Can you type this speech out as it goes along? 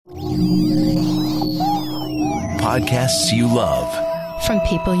Podcasts you love. From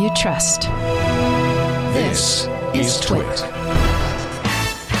people you trust. This is Twit.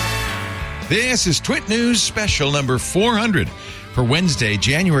 This is Twit News Special number 400 for Wednesday,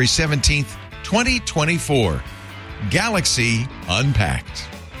 January 17th, 2024. Galaxy Unpacked.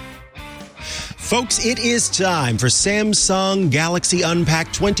 Folks, it is time for Samsung Galaxy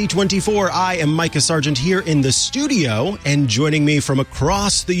Unpacked 2024. I am Micah Sargent here in the studio, and joining me from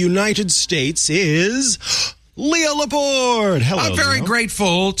across the United States is Leo Laporte. Hello, I'm very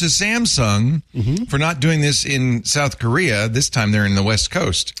grateful to Samsung for not doing this in South Korea. This time they're in the West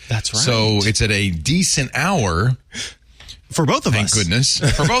Coast. That's right. So it's at a decent hour. For both of us. Thank goodness.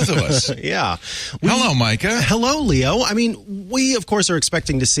 For both of us. Yeah. Hello, Micah. Hello, Leo. I mean, we, of course, are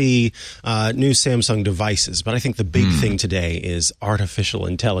expecting to see new Samsung devices, but I think the big thing today is artificial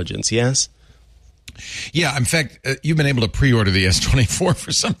intelligence, yes? Yeah, in fact, you've been able to pre-order the S24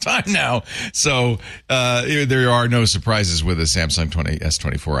 for some time now, so there are no surprises with the Samsung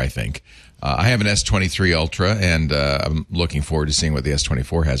S24, I think. I have an S23 Ultra, and I'm looking forward to seeing what the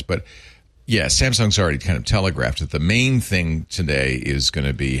S24 has, but yeah, Samsung's already kind of telegraphed that the main thing today is going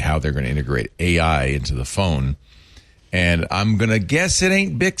to be how they're going to integrate AI into the phone. And I'm going to guess it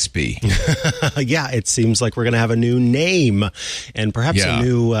ain't Bixby. Yeah, it seems like we're going to have a new name and perhaps a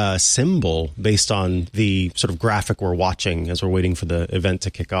new symbol based on the sort of graphic we're watching as we're waiting for the event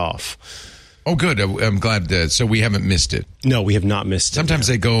to kick off. Oh, good. I'm glad that. So we haven't missed it. No, we have not missed it. Sometimes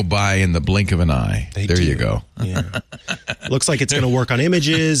they go by in the blink of an eye. There you go. Yeah. Looks like it's going to work on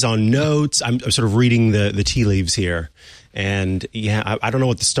images, on notes. I'm sort of reading the tea leaves here. And yeah, I don't know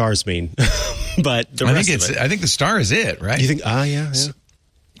what the stars mean, but the rest of it. I think the star is it, right? You think? Yeah.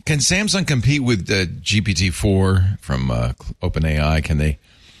 Can Samsung compete with GPT-4 from OpenAI? Can they?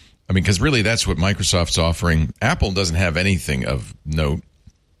 I mean, because really that's what Microsoft's offering. Apple doesn't have anything of note.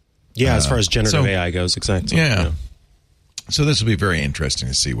 Yeah, as far as generative AI goes, exactly. Yeah. So this will be very interesting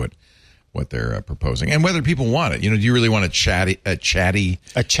to see what they're proposing and whether people want it. You know, do you really want a chatty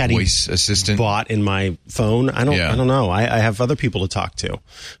voice assistant bot in my phone? I don't know. I have other people to talk to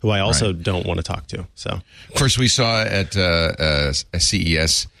who I also don't want to talk to. So, of course, we saw at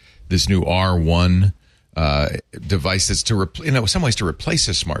CES this new R1 device that's some ways to replace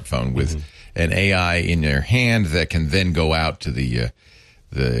a smartphone with an AI in your hand that can then go out to the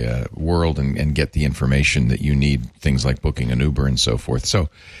world and get the information that you need, things like booking an Uber and so forth. So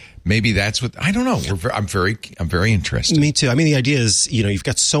maybe that's what, I don't know. I'm very interested. Me too. I mean, the idea is, you've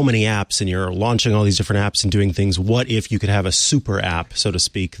got so many apps and you're launching all these different apps and doing things. What if you could have a super app, so to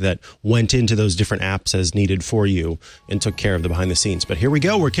speak, that went into those different apps as needed for you and took care of the behind the scenes? But here we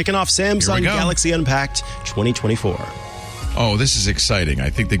go. We're kicking off Samsung Galaxy Unpacked 2024. Oh, this is exciting. I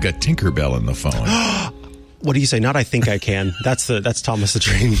think they've got Tinkerbell in the phone. What do you say? Not I think I can. That's Thomas the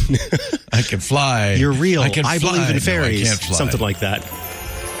Train. I can fly. You're real. I believe in fairies. No, I can't fly. Something like that.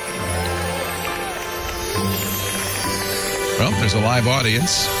 Well, there's a live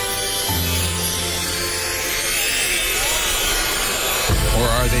audience. Or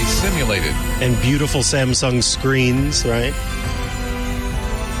are they simulated? And beautiful Samsung screens, right?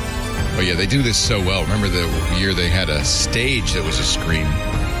 Oh, yeah, they do this so well. Remember the year they had a stage that was a screen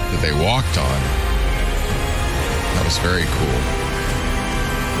that they walked on? That was very cool.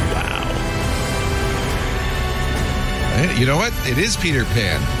 Wow. You know what? It is Peter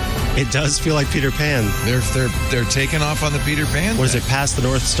Pan. It does feel like Peter Pan. They're taking off on the Peter Pan. What is it, past the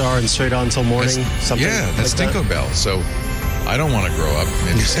North Star and straight on until morning? Something that's like Tinkerbell. So I don't want to grow up.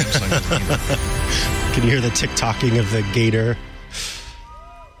 Maybe Samsung. Can you hear the tick-tocking of the gator?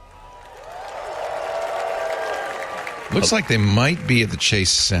 Looks like they might be at the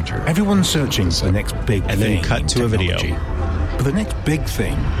Chase Center. Everyone's searching for the next big thing. And then cut to a video. But the next big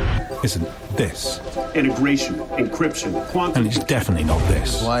thing isn't this. Integration, encryption, quantum. And it's definitely not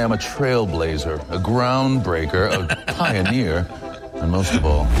this. Why I'm a trailblazer, a groundbreaker, a pioneer, and most of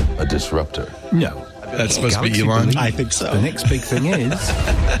all, a disruptor. No. That's supposed to be Elon? I think so. The next big thing is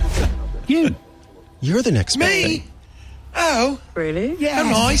you. You're the next big thing. Oh. Really? Yeah.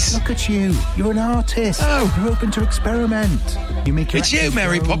 Nice. Look at you. You're an artist. Oh. You're open to experiment. You make your It's you,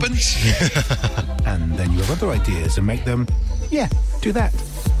 Mary go. Poppins. And then you have other ideas and make them, do that.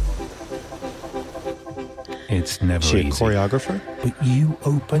 It's never Is she easy. a choreographer? But you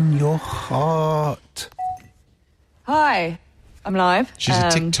open your heart. Hi, I'm live. She's a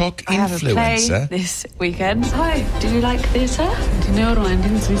TikTok I have a play influencer. this weekend. Hi, did you like theatre?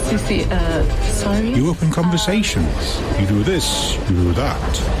 Sorry? You open conversations. You do this, you do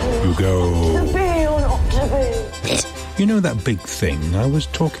that. You go... Be or not to be? You know that big thing I was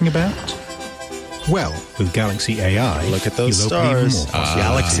talking about? Well, with Galaxy AI, Look at those you'll open even stars. more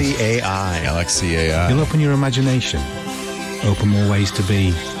possibilities. Galaxy AI. Galaxy AI. You'll open your imagination, open more ways to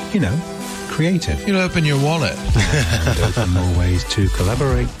be, creative, You'll open your wallet. and open more ways to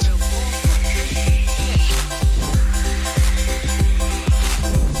collaborate.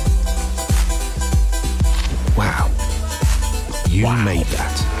 Wow. You made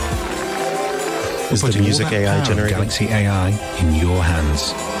that. Is the Putting all music that AI power of generated? Galaxy AI in your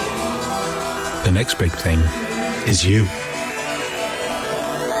hands. The next big thing Is you.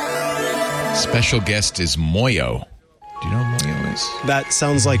 Special guest is Moyo. Do you know what Moyo is? That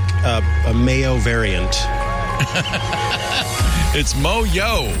sounds like a Mayo variant. It's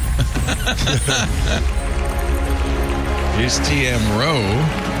Moyo. Here's TM Rowe,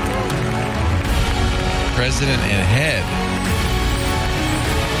 president and head,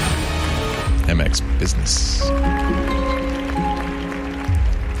 MX Business.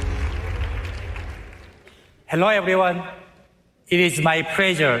 Hello, everyone. It is my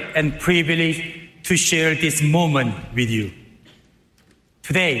pleasure and privilege to share this moment with you.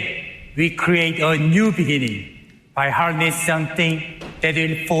 Today, we create a new beginning by harnessing something that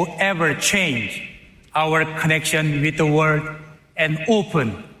will forever change our connection with the world and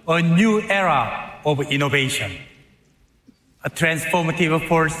open a new era of innovation. A transformative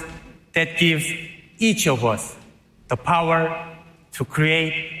force that gives each of us the power to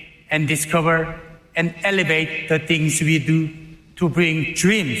create and discover and elevate the things we do to bring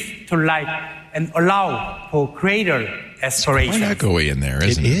dreams to life and allow for greater aspirations. Quite echoey in there,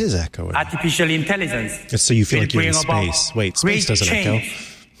 isn't it? It is echoing. Artificial intelligence. It's so you feel will like you're in bring about space. Wait, great space doesn't echo.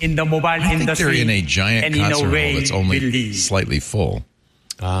 change in the mobile I think industry. they're in a giant and in concert a hall way that's only believe. slightly full.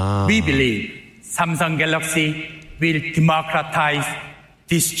 We believe Samsung Galaxy will democratize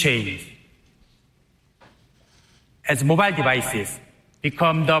this change. As mobile devices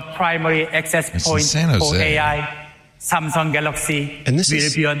become the primary access It's in point San for Jose. AI, Samsung Galaxy And this will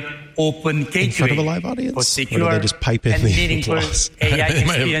is be an open gateway in front of a live audience? for Or secure do they just pipe in and the meaningful applause? AI They might have-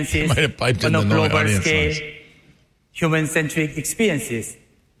 experiences they might have piped in on a the global audience scale, noise. human-centric experiences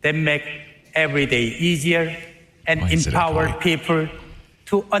that make every day easier and Why is it empower echoey? people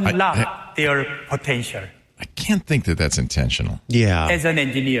to unlock their potential. I can't think that that's intentional. Yeah. As an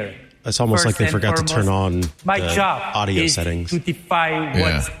engineer, It's almost like first they and forgot to turn foremost, on my the job audio is settings. to define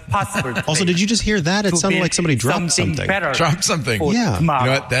what's possible. Also, did you just hear that? It to sounded build like somebody dropped something. better Drop something. for Yeah. tomorrow. You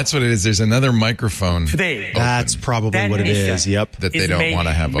know what? That's what it is. There's another microphone Today, That's probably that what it mission is. Yep. that they is don't made want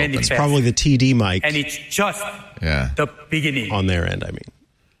to have open. manifest. Probably the TD mic and it's just Yeah. the beginning. on their end, I mean.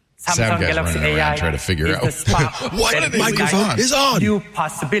 Sound Samsung guys Galaxy running around AI trying to figure is out the spark what that are they ignites on? is on. new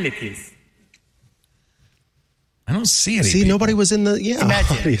possibilities. I don't see any. See, people. nobody was in the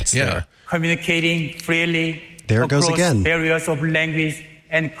Imagine. audience Yeah. there. Communicating freely There it goes across again. barriers of language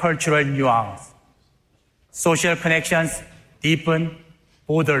and cultural nuance. Social connections deepen,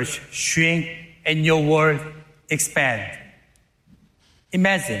 borders shrink, and your world expand.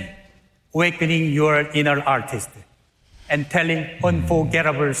 Imagine awakening your inner artist and telling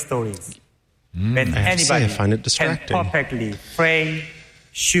unforgettable stories. When I have to say, anybody I find it can distracting. perfectly frame,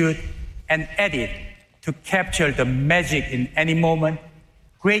 shoot, and edit to capture the magic in any moment,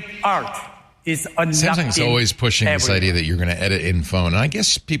 great art is unlocked. Samsung's in always pushing this everyone. idea that you're going to edit in phone, and I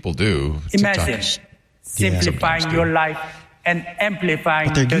guess people do. Imagine TikTokers simplifying sometimes your do. life and amplifying.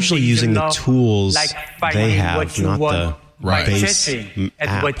 But they're the usually things you using the love, tools like they finding have, what you not want the Right. by base gesturing at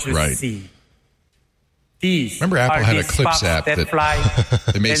app. what you Right. see. These Remember Apple are had a the Clips sparks app that fly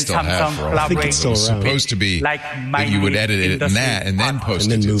they may when still have Samsung for all I think it's collaborates still it was around. supposed to be like that you would mighty edit it in industry that and then art. post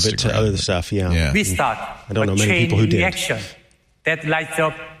And then it move it to Instagram. other stuff, yeah. Yeah. We start I don't know a many chain people who did. reaction that lights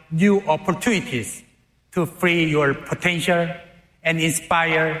up new opportunities to free your potential and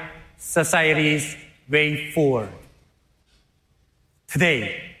inspire society's way forward.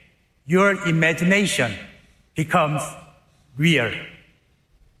 Today, your imagination becomes real.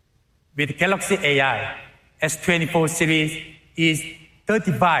 With Galaxy AI, S24 series is the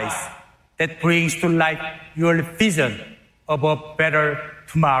device that brings to life your vision of a better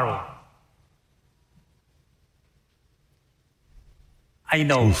tomorrow. I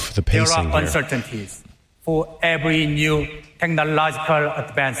know Oof, the there pacing are here. uncertainties for every new technological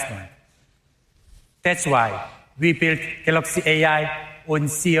advancement. That's why we built Galaxy AI on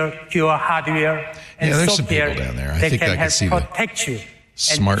secure hardware and Yeah, there's some software people down there. I that think can I can help see the protect you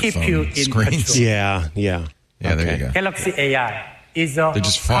and keep you smartphone in screens. control. Yeah. Yeah, there you go. Galaxy AI is a They're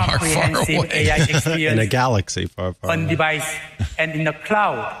just far, far comprehensive away. AI In a experience galaxy far, far on away. device and in the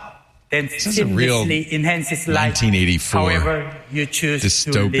cloud that is a real seamlessly enhances life 1984 however you choose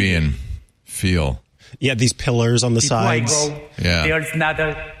to live. Dystopian feel. Yeah, these pillars on the Before I sides. go, Yeah. there's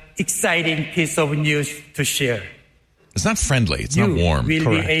another exciting piece of news to share. It's not friendly. It's You not warm. will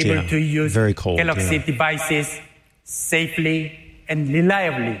Correct, be able yeah. to use Very cold, Galaxy yeah. devices safely and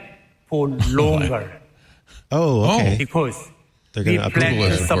reliably for longer. Oh, okay. Because They're we going to plan Google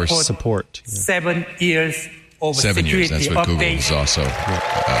to is, of course, support. Yeah. 7 years of 7 years. security That's what Google updates is also.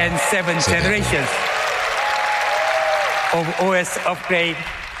 and 7 so they- generations of OS upgrade.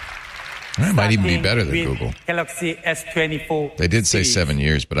 It might even be starting better than with Google. Galaxy S24. They did say series. 7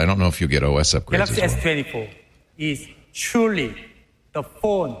 years, but I don't know if you'll get OS upgrades Galaxy as well. S24 is truly the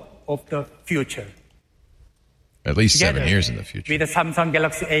phone of the future. At least Together 7 years in the future. With the Samsung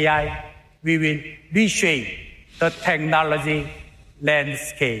Galaxy AI, we will reshape the technology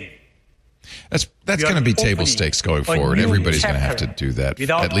landscape. That's We going to are be table opening stakes going a forward. new Everybody's going to have to chapter do that,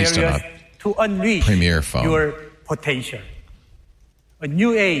 without at least on barriers a to unleash premier phone. your potential. A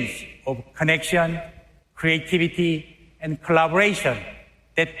new age of connection, creativity, and collaboration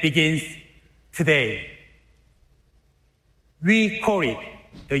that begins today. We call it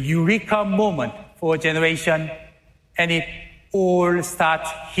the Eureka moment for a generation, and it all starts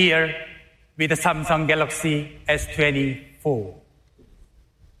here with the Samsung Galaxy S24.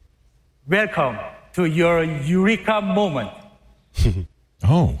 Welcome to your Eureka moment.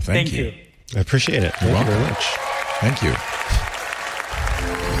 Oh, thank Thank you. I appreciate it. Thank you very much. Thank you.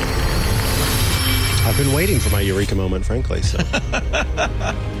 I've been waiting for my Eureka moment, frankly. So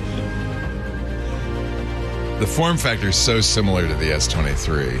The form factor is so similar to the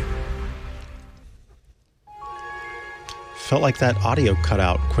S23. felt like that audio cut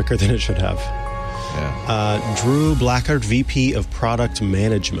out quicker than it should have. Yeah. Drew Blackard, VP of Product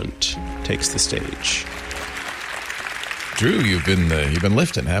Management, takes the stage. Drew, you've been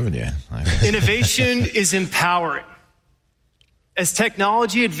lifting, haven't you? Innovation is empowering. As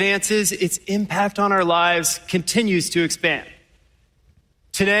technology advances, its impact on our lives continues to expand.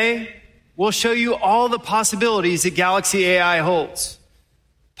 Today, we'll show you all the possibilities that Galaxy AI holds.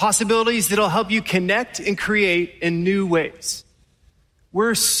 Possibilities that'll help you connect and create in new ways.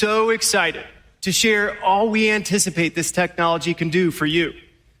 We're so excited to share all we anticipate this technology can do for you.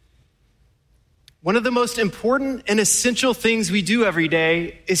 One of the most important and essential things we do every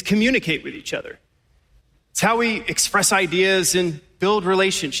day is communicate with each other. It's how we express ideas and build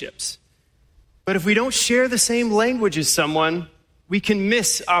relationships. But if we don't share the same language as someone, we can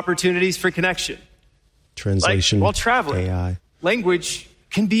miss opportunities for connection. Translation, like while traveling, AI. Language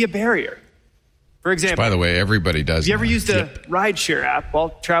can be a barrier. For example, By the way, everybody does. have you ever now. used a rideshare app while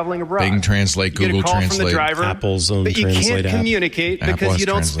traveling abroad? Bing Translate, You get Google a call from Translate, the driver, Apple's own but you Translate can't app. communicate Apple because has you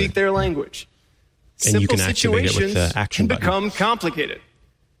don't Translate. speak their language. And you Simple can activate it with situations the action can button. become complicated.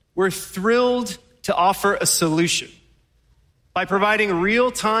 We're thrilled to offer a solution by providing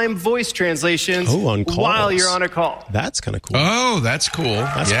real-time voice translations on calls. while you're on a call. That's kind of cool. Oh, that's cool.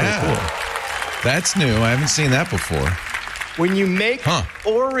 That's yeah. pretty cool. That's new. I haven't seen that before. When you make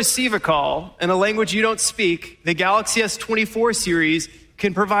or receive a call in a language you don't speak, the Galaxy S24 series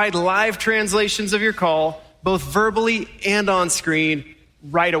can provide live translations of your call, both verbally and on screen,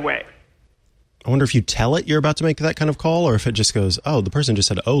 right away. I wonder if you tell it you're about to make that kind of call, or if it just goes, oh, the person just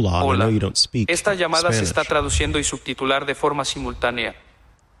said hola, and I know you don't speak Esta llamada se Spanish. está traduciendo y subtitular de forma simultánea.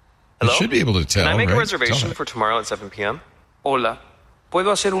 You should be able to tell, Can I make right? a reservation Tell for tomorrow at 7 p.m.? Hola,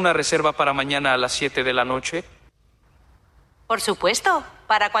 ¿puedo hacer una reserva para mañana a las 7 de la noche? Por supuesto.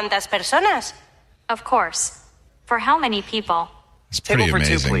 ¿Para cuántas personas? Of course. For how many people? It's pretty Table for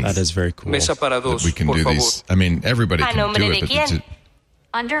two, amazing please. That is very cool. Mesa para that dos, we can por do favor. these. I mean, everybody ¿A can nombre do de it, but quién?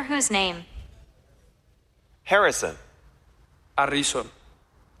 Under whose name? Harrison. Harrison.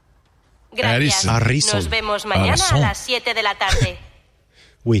 Gracias. Harrison. Nos vemos mañana a las 7 de la tarde.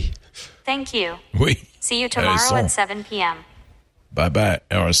 Oui. Thank you. Oui. See you tomorrow Harrison. at 7 p.m. Bye-bye,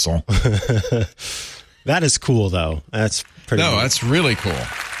 Harrison. That is cool, though. That's pretty No, neat. that's really cool.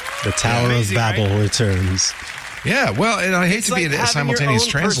 The Tower Amazing, of Babel right? returns. Yeah, well, and I hate It's to be like a having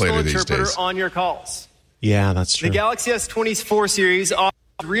simultaneous your own personal translator these interpreter days. on your calls. Yeah, that's The true. Galaxy S24 series offers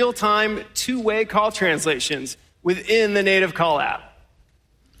real-time two-way call translations within the native call app.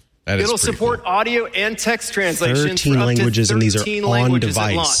 That is It'll pretty support cool. audio and text translations 13 for up languages, to and these are 13 on languages at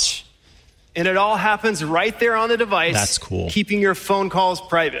device. launch. And it all happens right there on the device. That's cool. Keeping your phone calls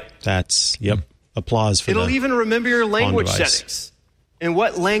private. That's, applause for It'll the even remember your language on-device. settings and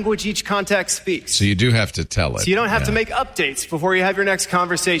what language each contact speaks. So you do have to tell it. So you don't have to Yeah. make updates before you have your next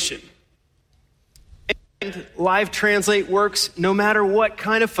conversation. And Live Translate works no matter what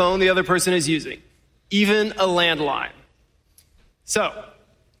kind of phone the other person is using, even a landline. So,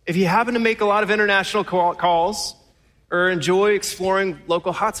 if you happen to make a lot of international calls or enjoy exploring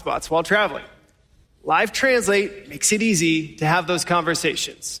local hotspots while traveling, Live Translate makes it easy to have those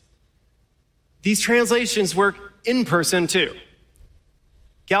conversations. These translations work in person too.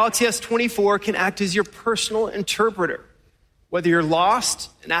 Galaxy S24 can act as your personal interpreter, whether you're lost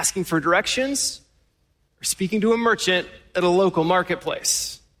and asking for directions or speaking to a merchant at a local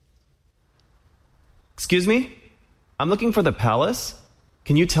marketplace. Excuse me? I'm looking for the palace.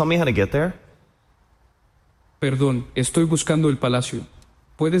 Can you tell me how to get there? Perdón, estoy buscando el palacio.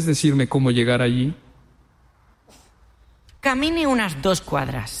 ¿Puedes decirme cómo llegar allí? Camine unas 2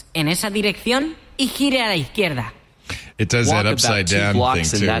 cuadras en esa dirección y gire a la izquierda. It does that upside down thing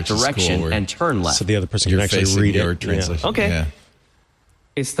too, which is cool, and turn left. So the other person can actually read it. Translation. Okay. Yeah.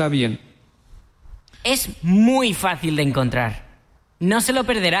 Está bien. Es muy fácil de encontrar. No se lo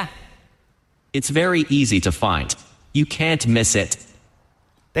perderá. It's very easy to find. You can't miss it.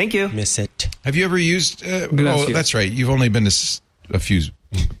 Thank you. Miss it. Have you ever used... oh, that's right. You've only been to a few...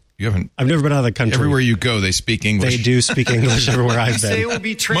 You haven't... I've never been out of the country. Everywhere you go, they speak English. They do speak English everywhere I've been. Say will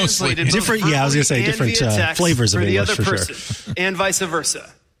be translated different. Yeah, I was going to say different flavors of English for sure, and vice versa.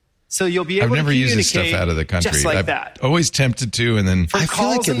 So you'll be able I've never to used this stuff out of the country. just like I've that. always tempted to, and then From I feel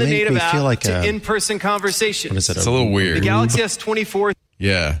calls like it in the made native me app feel like to in-person conversations. What is it? It's a little weird. The Galaxy S24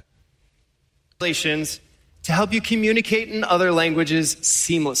 Yeah. translations to help you communicate in other languages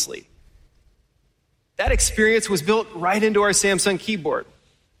seamlessly. That experience was built right into our Samsung keyboard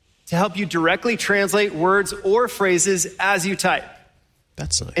to help you directly translate words or phrases as you type.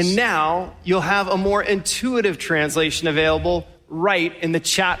 That's nice. And now you'll have a more intuitive translation available right in the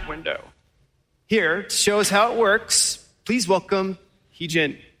chat window. Here, to show us how it works, please welcome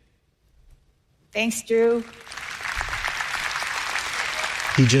Hee-Jin. Thanks, Drew.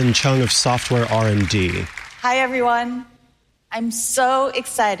 Hee-Jin Chung of Software R&D. Hi, everyone. I'm so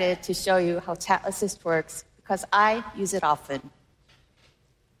excited to show you how Chat Assist works because I use it often.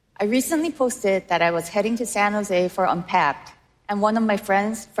 I recently posted that I was heading to San Jose for Unpacked, and one of my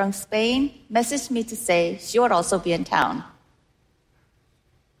friends from Spain messaged me to say she would also be in town.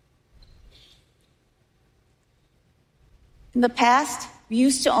 In the past, we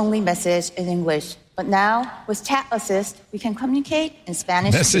used to only message in English, but now with Chat Assist, we can communicate in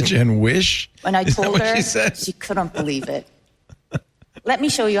Spanish Message too. and wish? When I Is that told what her, she said? she couldn't believe it. Let me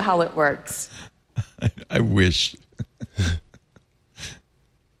show you how it works. I wish.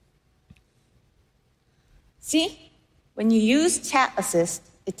 See? When you use Chat Assist,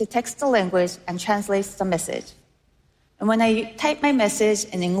 it detects the language and translates the message. And when I type my message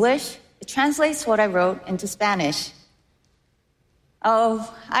in English, it translates what I wrote into Spanish.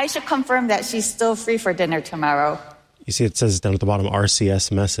 Oh, I should confirm that she's still free for dinner tomorrow. You see, it says down at the bottom,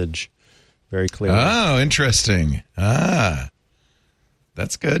 RCS message. Very clear. Oh, interesting. Ah,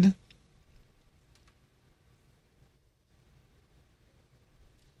 that's good.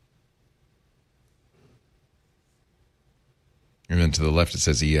 And then to the left, it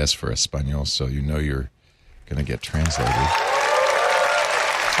says ES for Espanol, so you know you're going to get translated.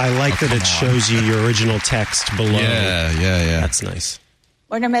 I like that it shows you your original text below. Yeah. That's nice.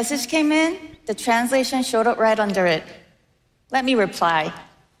 When a message came in, the translation showed up right under it. Let me reply.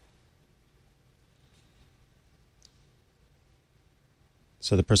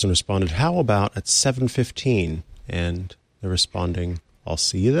 So the person responded, how about at 7:15? And they're responding, I'll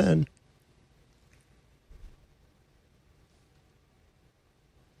see you then.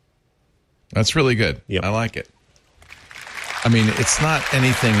 That's really good. Yep. I like it. I mean, it's not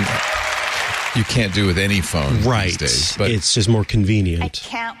anything you can't do with any phone these days. But it's just more convenient. I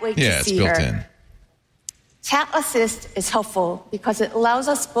can't wait to it's see built her. in. Chat Assist is helpful because it allows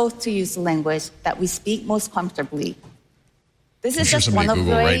us both to use the language that we speak most comfortably. This is I'm sure just somebody one of at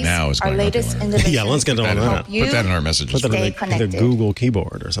the Google right ways now is our going to latest learn. innovations Yeah, let's get on can that. help you Put that in our messages. Put that stay in the connected. Google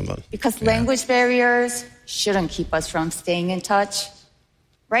keyboard or something. Because language barriers shouldn't keep us from staying in touch.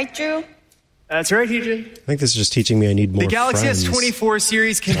 Right, Drew? That's right, Hee-Jin. I think this is just teaching me I need more The Galaxy friends. S24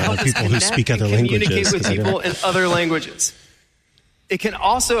 series can help us people who connect speak other and communicate languages, with 'cause I don't- people in other languages. It can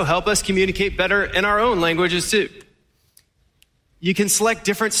also help us communicate better in our own languages, too. You can select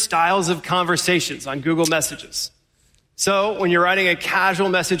different styles of conversations on Google Messages. So when you're writing a casual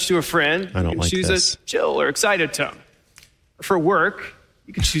message to a friend, I don't you can like choose this. a chill or excited tone. For work,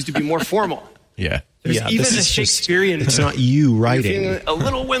 you can choose to be more formal. Yeah. There's Yeah, even this a is just- Shakespearean it's tone. not you You're writing. feeling a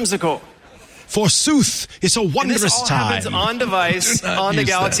little whimsical. Forsooth, it's a And wondrous this all happens time. on device Do not on the use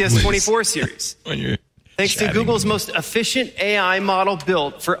Galaxy that, S24 series. When you're Thanks to chatting. Google's most efficient AI model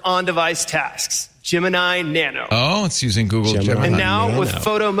built for on-device tasks, Gemini Nano. Oh, it's using Google Gemini. And now Nano. with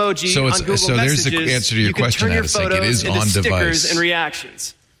Photo Emoji So it's- on Google so there's Messages, the answer to your you can question, turn your Addis, like, it photos is into on stickers device. and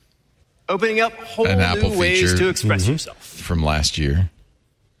reactions, opening up whole An Apple new ways feature. to express yourself. From last year.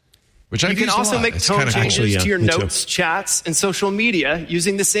 Which I've You can used a also lot. make It's tone kinda cool. changes Actually, yeah, to your me too. notes, chats, and social media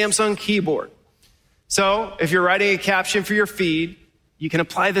using the Samsung keyboard. So if you're writing a caption for your feed, you can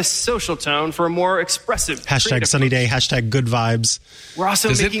apply this social tone for a more expressive Hashtag creative sunny day, approach. hashtag good vibes. We're also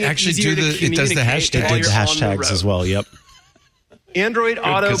Does it making it actually easier do to the- it does the communicate hashtag? while It did the you're on the hashtags road. as well, yep. Android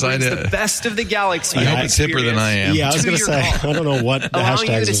Auto 'cause brings I'd, the best of the Galaxy I hope app it's hipper than I am. Yeah, I was to going to your say, car, I don't know what the allowing you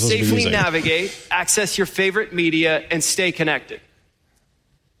hashtags to are supposed to be safely using. navigate, access your favorite media, and stay connected.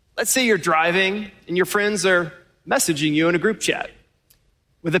 Let's say you're driving and your friends are messaging you in a group chat.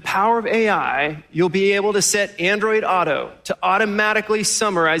 With the power of AI, you'll be able to set Android Auto to automatically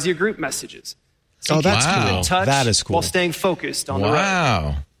summarize your group messages. So Oh, you can that's keep in cool. touch That is cool. while staying focused on the road.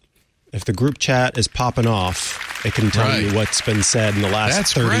 Wow. If the group chat is popping off, it can tell Right. you what's been said in the last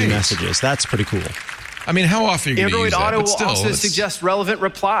That's 30 great. messages. That's pretty cool. I mean, how often are you going to Android use that? Auto But will still, also it's- suggest relevant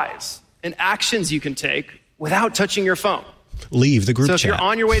replies and actions you can take without touching your phone. Leave the group So if chat. you're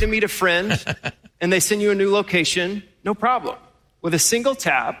on your way to meet a friend and they send you a new location, no problem. With a single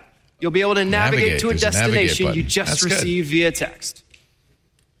tap, you'll be able to navigate to a There's a navigate destination you button. just That's good. received via text.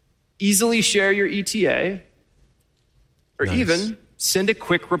 Easily share your ETA or Nice. even send a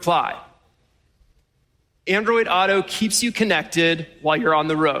quick reply. Android Auto keeps you connected while you're on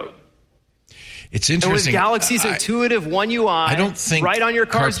the road. It's And with interesting. Galaxy's intuitive One UI, I don't think right on your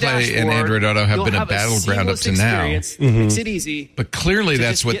car's CarPlay dashboard, and Android Auto have you'll been a have battleground up seamless to now. experience that makes it easy. But clearly to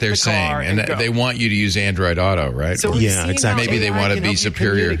that's just what get in they're the car saying. And go. they want you to use Android Auto, right? So Or- we've Yeah, seen exactly. how Maybe they AI wanna can be help you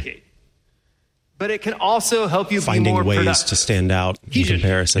superior. communicate. But it can also help you be Finding more ways productive. to stand out in Keisha,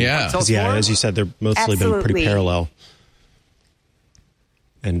 comparison. Yeah. 'Cause, yeah, as you said, they're mostly been pretty Absolutely. parallel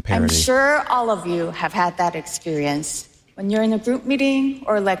and I'm parody. sure all of you have had that experience when you're in a group meeting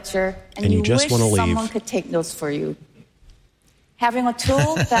or lecture and you you just wish wanna leave. someone could take notes for you. Having a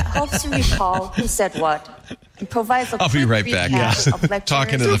tool that helps you recall who said what and provides a I'll be quick right back. recap of lectures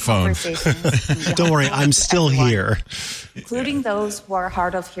Talking to the and phone. conversations can be Don't worry, helpful I'm to still everyone, here. including those who are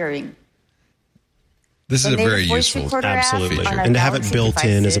hard of hearing. This is The a very native voice useful recorder app Absolutely. on our And to have it Galaxy built in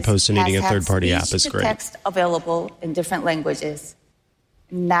as devices opposed to needing a has had third-party app is great. speech-to-text available in different languages.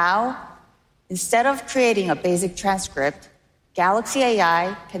 Now, instead of creating a basic transcript, Galaxy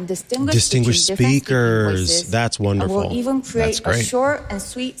AI can distinguish between different speakers. speaking voices That's wonderful. and will even That's create a great. short and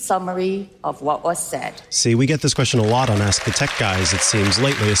sweet summary of what was said. See, we get this question a lot on Ask the Tech Guys, it seems,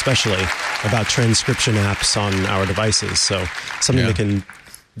 lately especially, about transcription apps on our devices. So something that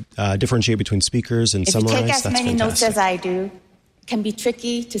can differentiate between speakers and If you summarize, take as that's many notes fantastic. as I do, it can be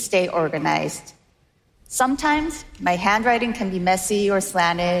tricky to stay organized. Sometimes my handwriting can be messy or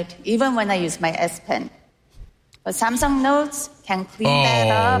slanted, even when I use my S Pen. But Samsung Notes can clean that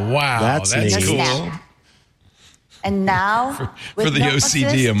up. wow. That's That's neat. cool. Snap. And now, For with the Note OCD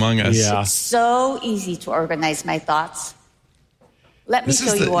Assist, among us. Yeah. it's so easy to organize my thoughts. Let me This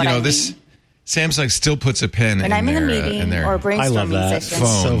show is you the, what I this mean. Samsung still puts a pen When in I'm in a their, meeting in their or I love brainstorming that. session,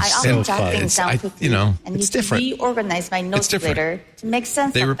 phone. I So often jot fun. things down quickly and it's need different. to reorganize my notes different. later to make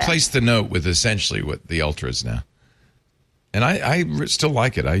sense They of replaced the Note with essentially what the Ultras now. And I still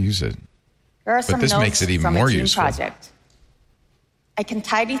like it. I use it. them. There are some this notes makes it even from more a team useful. project. I can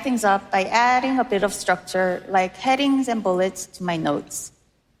tidy things up by adding a bit of structure like headings and bullets to my notes.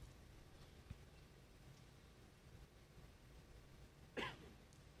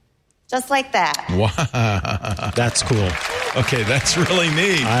 Just like that. Wow. That's cool. Okay, that's really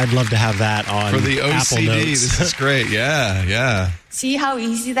neat. I'd love to have that on For the Apple OCD, Notes. this is great. Yeah. See how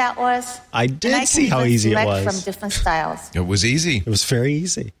easy that was? I And did I see can how even easy it select was. from different styles. It was easy. It was very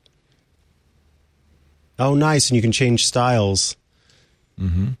easy. Oh, nice. And you can change styles.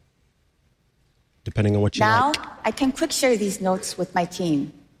 Mm-hmm. Depending on what you Now, like. I can quick share these notes with my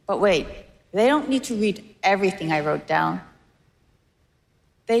team. But wait, they don't need to read everything I wrote down.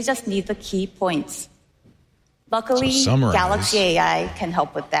 They just need the key points. Luckily, So summarize. Galaxy AI can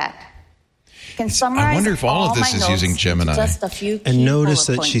help with that. It can summarize I wonder if all of this my is using notes Gemini. into just a few key And notice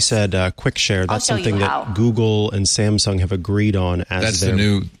bullet that she points. said quick share. That's show you something that how. Google and Samsung have agreed on as That's their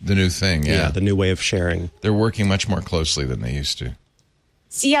the new thing. Yeah. the new way of sharing. They're working much more closely than they used to.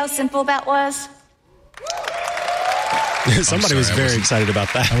 See how simple that was? Somebody was sorry, I very wasn't- excited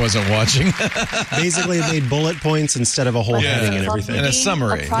about that. I wasn't watching. Basically, it made bullet points instead of a whole Yeah. heading and For everything. And a meeting,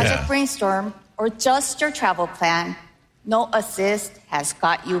 summary, a project yeah. brainstorm, or just your travel plan, Note Assist has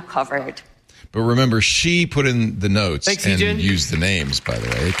got you covered. But remember, she put in the notes Thanks, and Eugene. used the names, by the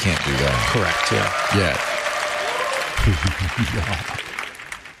way. It can't do that Correct, yeah. yet.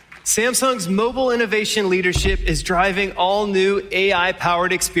 Samsung's mobile innovation leadership is driving all new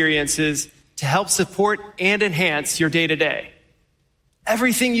AI-powered experiences to help support and enhance your day-to-day.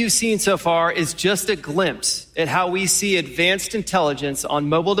 Everything you've seen so far is just a glimpse at how we see advanced intelligence on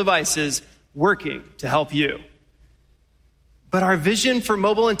mobile devices working to help you. But our vision for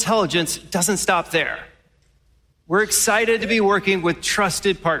mobile intelligence doesn't stop there. We're excited to be working with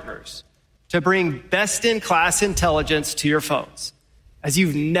trusted partners to bring best-in-class intelligence to your phones, as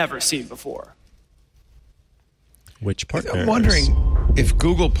you've never seen before. Which partners? I'm wondering if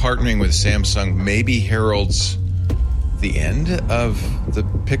Google partnering with Samsung maybe heralds the end of the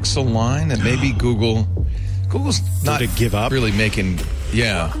Pixel line, and maybe Google's not to give up, really making.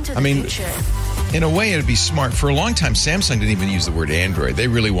 Yeah, I mean, in a way, it'd be smart. For a long time, Samsung didn't even use the word Android. They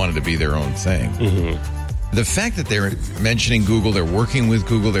really wanted to be their own thing. Mm-hmm. The fact that they're mentioning Google, they're working with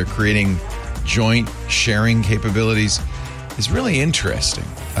Google, they're creating joint sharing capabilities is really interesting.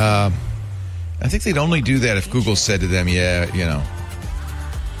 I think they'd only do that if Google said to them, yeah, you know,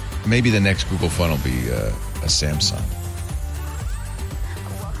 maybe the next Google phone will be a Samsung.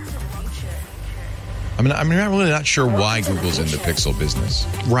 I'm really not sure why Google's in the Pixel business.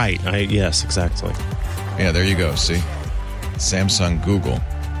 Right. Yes, exactly. Yeah, there you go. See? Samsung, Google.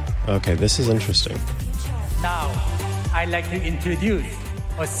 Okay, this is interesting. Now, I'd like to introduce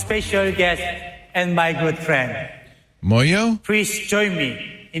a special guest and my good friend. Moyo? Please join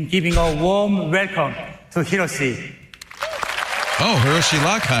me in giving a warm welcome to Hiroshi. Oh, Hiroshi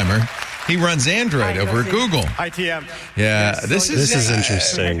Lockheimer. He runs Android over at Google. Hi, TM. Yeah, this is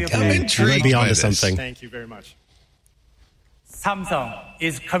interesting. I'm intrigued. You might be onto by something. Thank you very much. Samsung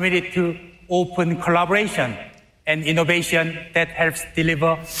is committed to open collaboration and innovation that helps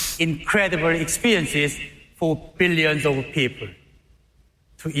deliver incredible experiences for billions of people.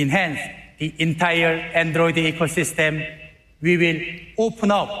 To enhance the entire Android ecosystem, we will open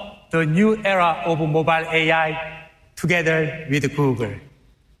up the new era of mobile AI together with Google.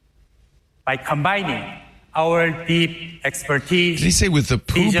 By combining our deep expertise, did he say with the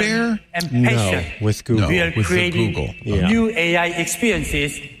Pooh Bear? And passion, no, with Google. We are with creating Google. Yeah. new AI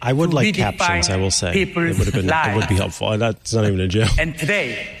experiences. I would to like redefine captions, I will say. people's It would have been. lives. It would be helpful. That's not even a joke. And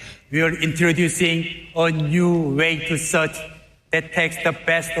today, we are introducing a new way to search that takes the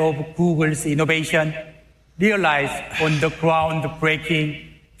best of Google's innovation, realized on the groundbreaking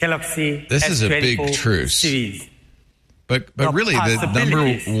Galaxy This is a big S24 truce. series. But really, the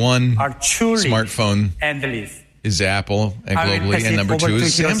number one smartphone endless. is Apple, and globally, and number two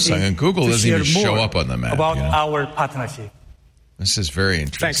is Samsung. And Google doesn't even show up on the map. About you know? our partnership. This is very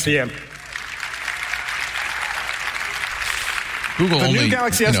interesting. Thanks, TM. Google The only, new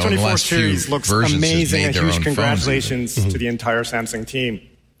Galaxy in the S24 last few series looks versions has amazing, made and their huge own congratulations phones. to the entire Samsung team.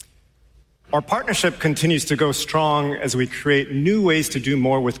 Our partnership continues to go strong as we create new ways to do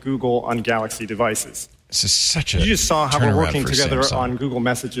more with Google on Galaxy devices. This is such a You just saw how we're turnaround working for together Samsung. on Google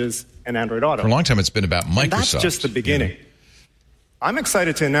Messages and Android Auto. For a long time, it's been about Microsoft. And that's just the beginning. I'm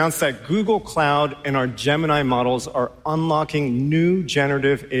excited to announce that Google Cloud and our Gemini models are unlocking new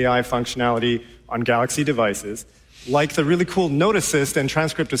generative AI functionality on Galaxy devices, like the really cool Note Assist and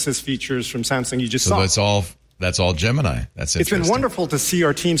Transcript Assist features from Samsung you just saw. So that's all Gemini. That's It's been wonderful to see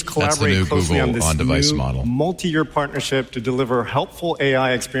our teams collaborate closely Google on this on-device new model. multi-year partnership to deliver helpful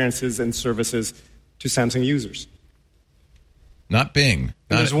AI experiences and services to Samsung users. Not Bing.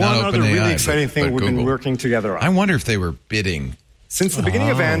 There's one other really exciting thing we've been working together on. I wonder if they were bidding. Since the beginning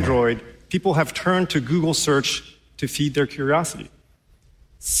of Android, people have turned to Google Search to feed their curiosity.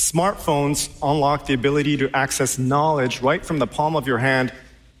 Smartphones unlock the ability to access knowledge right from the palm of your hand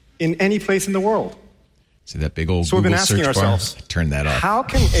in any place in the world. See that big old So we've Google been asking search ourselves, bar? Turn that off. how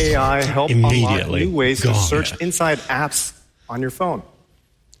can AI help unlock Immediately. new ways to Gone. search inside apps on your phone?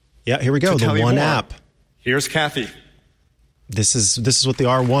 Yeah, here we go. To The tell you one more, app. Here's Kathy. This is what the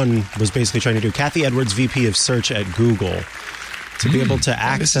R1 was basically trying to do. Kathy Edwards, VP of Search at Google, to be able to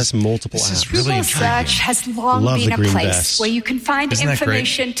access multiple apps. Google Search has long Love been the a green place vest. where you can find Isn't that great?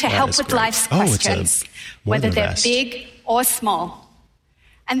 information to That help is with great. life's Oh, it's questions, more whether than a they're vest. big or small.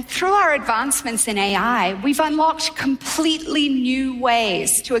 And through our advancements in AI, we've unlocked completely new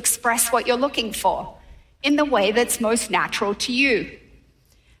ways to express what you're looking for in the way that's most natural to you.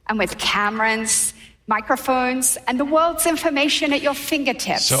 And with cameras, microphones, and the world's information at your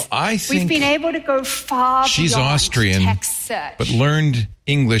fingertips, So I we've think been able to go far she's beyond Austrian, text search. but learned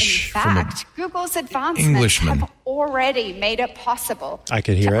English In from fact, Google's advancements Englishman. have already made it possible I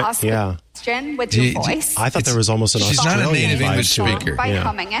could hear to it, ask yeah. a question with your voice. I thought there was almost an She's not a Australian native vibe English to it. speaker. by Yeah.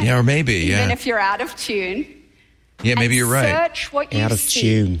 humming it, Yeah, or maybe, even yeah. if you're out of tune. Yeah, maybe and you're right. Search what you Out of see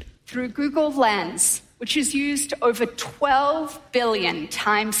tune. through Google Lens, which is used over 12 billion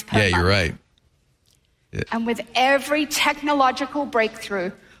times per Yeah, month. you're right. And with every technological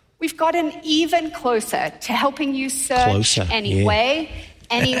breakthrough, we've gotten even closer to helping you search anyway,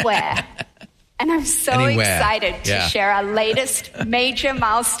 anywhere. And I'm so excited to share our latest major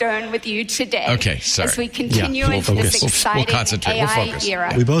milestone with you today. Okay, sorry. As we continue into this exciting AI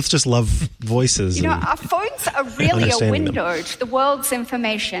era. We both just love voices. You know, our phones are really a window to the world's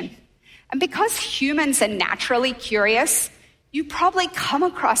information. And because humans are naturally curious, you probably come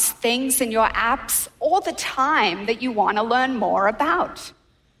across things in your apps all the time that you want to learn more about.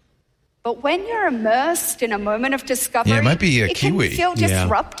 But when you're immersed in a moment of discovery, it might be a Kiwi. Can feel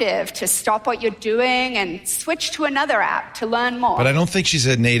disruptive to stop what you're doing and switch to another app to learn more. But I don't think she's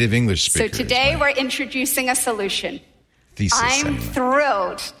a native English speaker. So today we're introducing a solution. I'm anyway.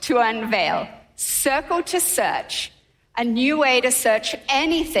 thrilled to unveil Circle to Search, a new way to search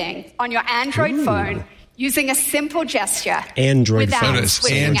anything on your Android phone using a simple gesture. Android phone,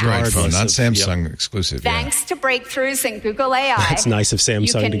 not Samsung exclusive. Thanks to breakthroughs in Google AI. That's nice of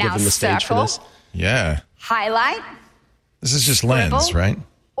Samsung to give them the stage for this. Yeah. Highlight. This is just Lens, right?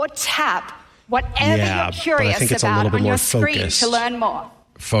 Or tap whatever you're curious about on your screen to learn more.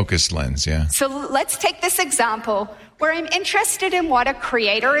 Focused Lens, yeah. So let's take this example where I'm interested in what a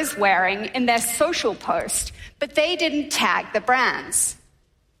creator is wearing in their social post, but they didn't tag the brands.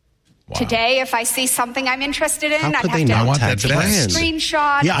 Wow. Today, if I see something I'm interested in, I'd have to take a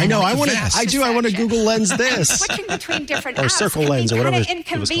screenshot. Yeah, I know. I want to Google Lens this. Switching between different or apps Circle Lens or whatever it can be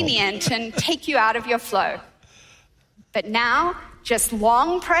kind of inconvenient and take you out of your flow. But now, just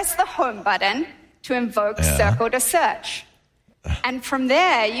long press the home button to invoke Circle to Search. And from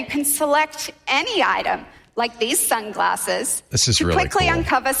there, you can select any item, like these sunglasses, to quickly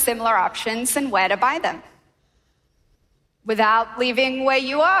uncover similar options and where to buy them. Without leaving where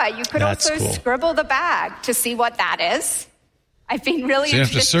you are, you could also scribble the bag to see what that is. I've been really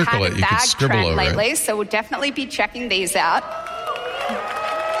into this kind of bag trend lately, so we'll definitely be checking these out.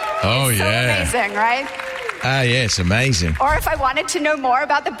 Oh, it's so amazing, right? Ah, yes, amazing. Or if I wanted to know more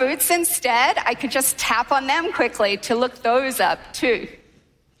about the boots instead, I could just tap on them quickly to look those up too.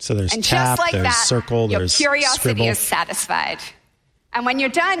 So there's and tap, just like there's that, circle, there's your curiosity scribble. is satisfied. And when you're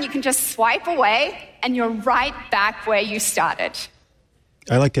done, you can just swipe away and you're right back where you started.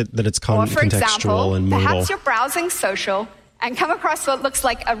 I like it that it's Or for contextual example, and modal. perhaps you're browsing social and come across what looks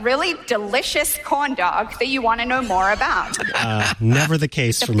like a really delicious corn dog that you want to know more about. Never the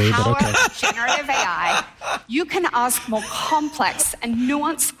case for me, but okay. The power of generative AI, you can ask more complex and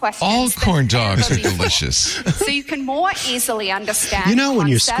nuanced questions. All corn dogs are delicious. So you can more easily understand. You know when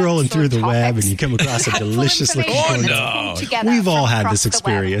you're scrolling through the web and you come across a delicious looking corn dog? We've all had this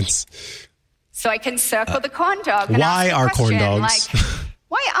experience. So I can circle the corn dog. And Why ask a are corn question dogs? Like,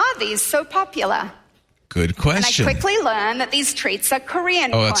 why are these so popular? Good question. And I quickly learn that these treats are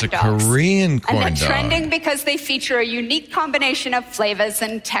Korean corn dogs. Oh, it's a Korean corn dog. And they're trending because they feature a unique combination of flavors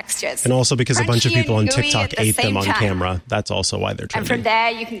and textures. And also because a bunch of people on Crunchy and gooey TikTok at the ate them same on time. camera. That's also why they're And trending. from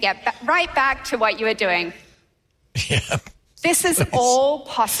there, you can get right back to what you were doing. Yeah. This is all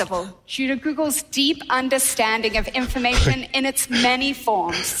possible due to Google's deep understanding of information in its many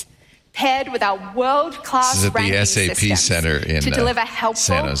forms, paired with our world-class This is at ranking the SAP systems Center in to deliver helpful,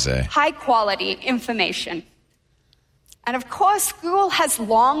 San Jose. high-quality information. And of course, Google has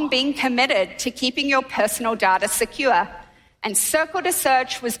long been committed to keeping your personal data secure, and Circle to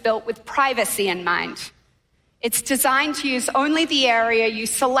Search was built with privacy in mind. It's designed to use only the area you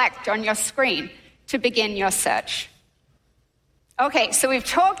select on your screen to begin your search. Okay, so we've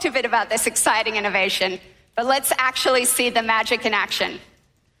talked a bit about this exciting innovation, but let's actually see the magic in action.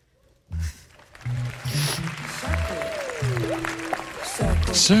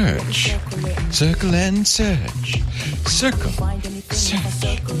 Search. Circle and search. Circle. Search.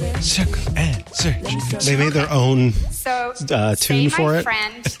 Circle and search. They made their own tune for my it.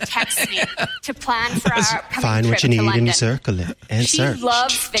 friend texts me to plan for our upcoming Find trip what you to need London. and circle it and She search.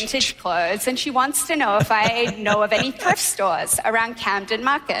 loves vintage clothes and she wants to know if I know of any thrift stores around Camden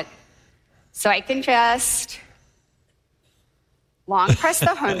Market. So I can just long press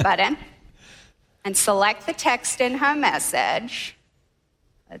the home button and select the text in her message.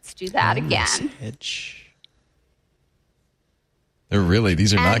 Let's do that again. They're really,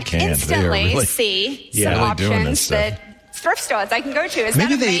 these are not canned. They are Instantly really, see yeah, some really doing options this that thrift stores I can go to. Is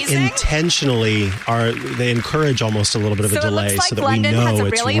Maybe that they amazing? intentionally they encourage almost a little bit of a So it delay looks like so that London we has know a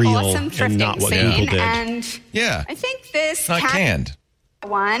it's really real awesome and thrifting not what scene, Google did. and yeah, I think this it's not canned.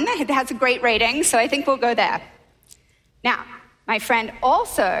 one, it has a great rating, so I think we'll go there. Now, my friend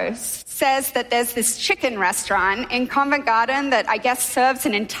also says that there's this chicken restaurant in Covent Garden that I guess serves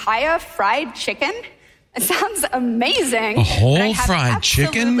an entire fried chicken It sounds amazing. A whole but I have fried chicken?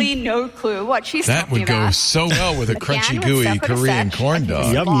 absolutely no clue what she's That talking would go about. so well with a Again, crunchy, with gooey circle to Korean search, corn I can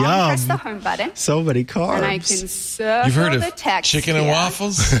dog. Yum, long yum. Press the home button. So many carbs. And I can circle You've heard the of text chicken and here.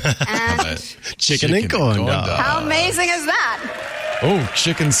 waffles? And Chicken and corn dog. how amazing is that? Oh,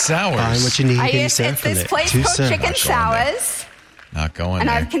 chicken sours. Find what you need and It's circle this it. place Two called cents. Chicken Sours. Not going And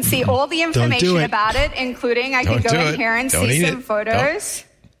there. I can see all the information it. about it, including I can Don't go do in it. here and Don't see eat some it. photos.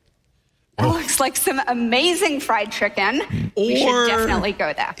 It looks like some amazing fried chicken. We should definitely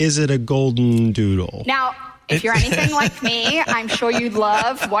go there. Is it a golden doodle? Now, if you're anything like me, I'm sure you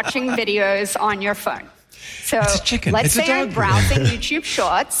love watching videos on your phone. So It's a chicken. let's It's a say I'm dog. browsing YouTube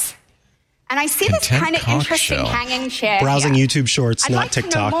Shorts, and I see this Content kind of interesting cockshell. hanging chair Browsing here. YouTube Shorts, I'd not like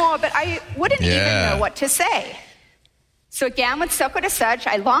TikTok. to know more, but I wouldn't even Yeah. know what to say. So again, with Circle to Search,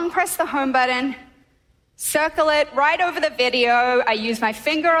 I long press the home button, circle it right over the video. I use my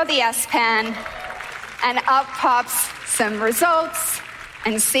finger or the S Pen, and up pops some results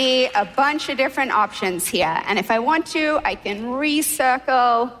and see a bunch of different options here. And if I want to, I can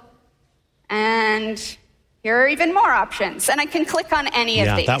recircle, and here are even more options. And I can click on any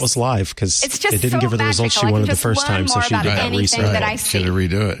of these. Yeah, that was live because It's it just didn't so give her the results she magical. I can wanted the just first learn time, so more she about did that anything research. that I see. Should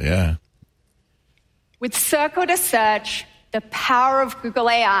redo it, yeah. With Circle to Search, the power of Google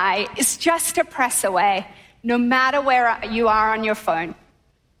AI is just a press away, no matter where you are on your phone.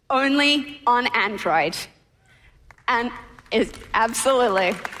 Only on Android. And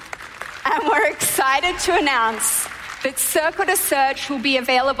absolutely. And we're excited to announce that Circle to Search will be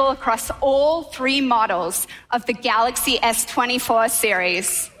available across all 3 models of the Galaxy S24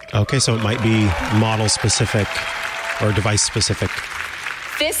 series. Okay, so it might be model specific or device specific.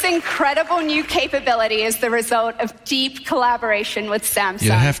 This incredible new capability is the result of deep collaboration with Samsung.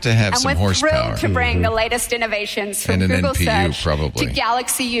 You have to have and some we're horsepower. thrilled to bring the latest innovations from And an Google NPU, Search probably. to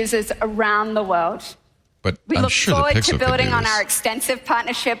Galaxy users around the world. But We I'm look sure the forward Pixel to could do building on this. our extensive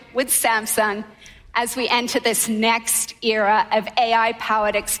partnership with Samsung as we enter this next era of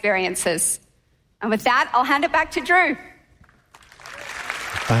AI-powered experiences. And with that, I'll hand it back to Drew.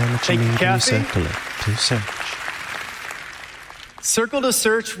 Find what you Thank you, need and Kathy. circle it. To search. Circle to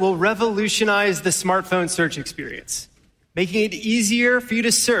Search will revolutionize the smartphone search experience, making it easier for you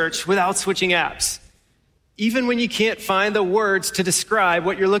to search without switching apps, even when you can't find the words to describe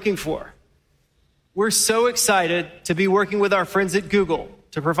what you're looking for. We're so excited to be working with our friends at Google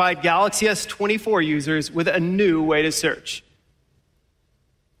to provide Galaxy S24 users with a new way to search.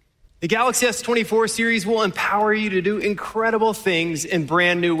 The Galaxy S24 series will empower you to do incredible things in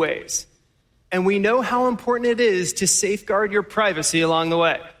brand new ways. And we know how important it is to safeguard your privacy along the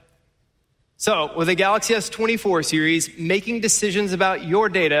way. So, with the Galaxy S24 series, making decisions about your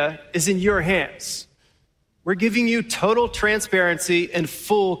data is in your hands. We're giving you total transparency and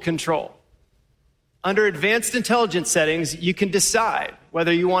full control. Under advanced intelligence settings, you can decide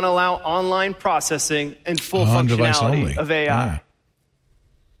whether you want to allow online processing and full On-device functionality only. of AI. Yeah.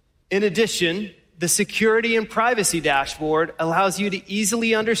 In addition, the Security and Privacy Dashboard allows you to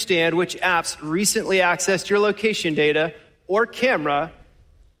easily understand which apps recently accessed your location data or camera,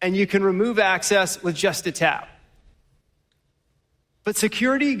 and you can remove access with just a tap. But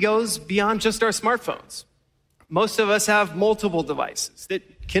security goes beyond just our smartphones. Most of us have multiple devices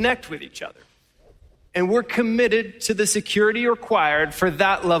that connect with each other. And we're committed to the security required for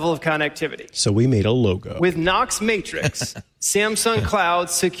that level of connectivity. So we made a logo. With Knox Matrix, Samsung Cloud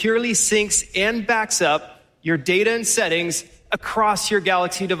securely syncs and backs up your data and settings across your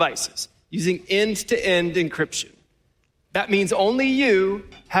Galaxy devices using end-to-end encryption. That means only you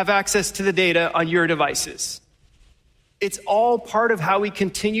have access to the data on your devices. It's all part of how we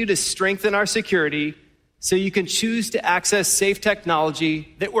continue to strengthen our security so you can choose to access safe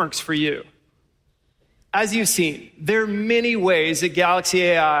technology that works for you. As you've seen, there are many ways that Galaxy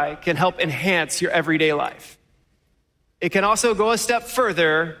AI can help enhance your everyday life. It can also go a step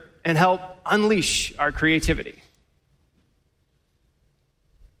further and help unleash our creativity.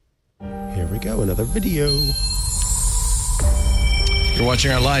 Here we go, another video. You're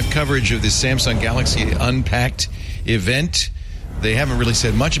watching our live coverage of the Samsung Galaxy Unpacked event. They haven't really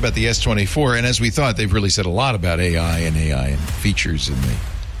said much about the S24, and as we thought, they've really said a lot about AI and features. And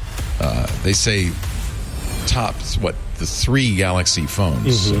they say the 3 Galaxy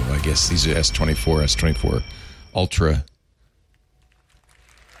phones. Mm-hmm. So I guess these are S24 Ultra.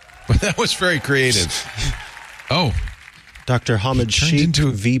 But that was very creative. Oh. Dr. Hamid Sheikh,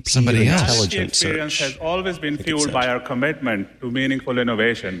 VP of Intelligence The experience Search. has always been fueled by our commitment to meaningful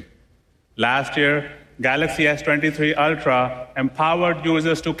innovation. Last year, Galaxy S23 Ultra empowered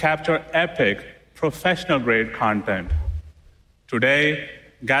users to capture epic, professional-grade content. Today,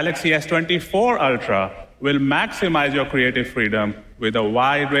 Galaxy S24 Ultra will maximize your creative freedom with a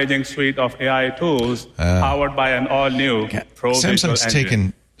wide-ranging suite of AI tools powered by an all-new Pro Samsung's Visual taken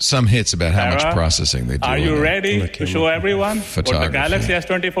engine. some hits about how much Sarah, processing they do. Are you ready to show everyone what the Galaxy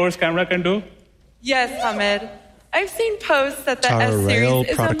S24's camera can do? Yes, Hamid. I've seen posts that the Tara Rail, S-Series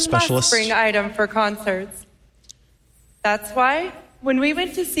is product a specialist. must-bring item for concerts. That's why, when we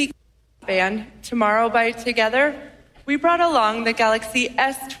went to see band Tomorrow by Together, we brought along the Galaxy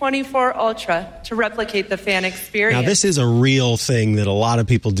S24 Ultra to replicate the fan experience. Now, this is a real thing that a lot of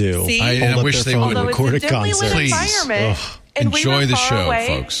people do. See? I wish they would record a dimly lit concert. environment, and enjoy we were the far show, away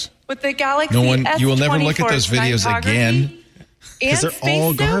folks. With the Galaxy You will never look at those S24's videos again. Because they're all Space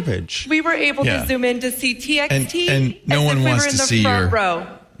Soup, garbage. We were able Yeah. to zoom in to see TXT, And no as one if we wants were in to the see front your row.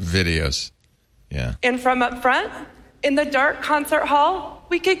 videos. Yeah. And from up front, in the dark concert hall,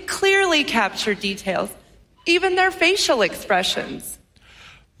 we could clearly capture details, even their facial expressions.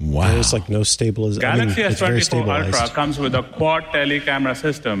 Wow. There's like no stabilization. Galaxy It's very S24 Ultra stabilized. comes with a quad tele-camera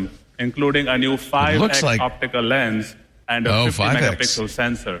system, including a new 5x optical lens and a 50 megapixel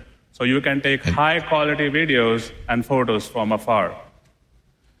sensor. So you can take high-quality videos and photos from afar.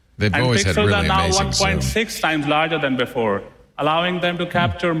 They've And always had pixels really are now amazing zoom. 1.6 times larger than before, allowing them to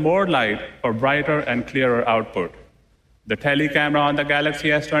capture more light for brighter and clearer output. The telecamera on the Galaxy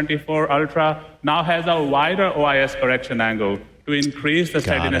S24 Ultra now has a wider OIS correction angle to increase the Got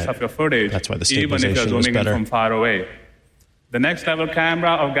steadiness it. of your footage, That's why the even if you're stabilization was zooming in better. from far away. The next level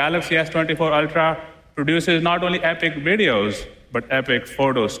camera of Galaxy S24 Ultra produces not only epic videos, but epic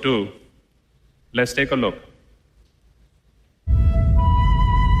photos too. Let's take a look.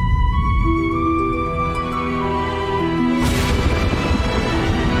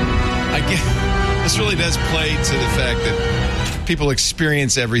 This really does play to the fact that people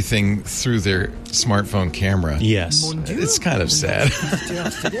experience everything through their smartphone camera. Yes. It's kind of sad.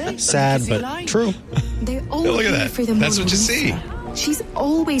 Sad, but true. They're all Look at here that. for the That's Mona what you Lisa. see. She's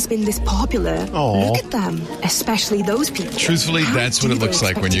always been this popular. Aw. Look at them, especially those people. Truthfully, How that's what do it they looks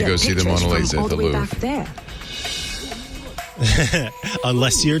like expect when to you get go see the pictures Mona from Lisa all at the the way Louvre. back there?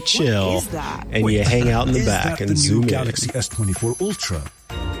 Unless you're chill and you hang out in the back and zoom Galaxy S24 Ultra.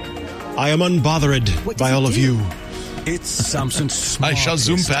 I am unbothered by all of you. It's Samsung's I shall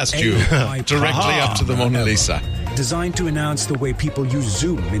zoom past you directly up to the Mona Lisa. Designed to enhance the way people use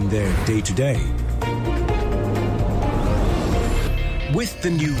Zoom in their day-to-day. With the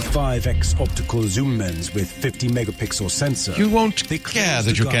new 5x optical zoom lens with 50 megapixel sensor, You won't care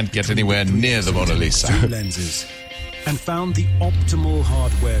that you can't get anywhere near the Mona Lisa. zoom lenses, and found the optimal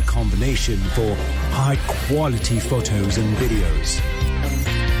hardware combination for high-quality photos and videos.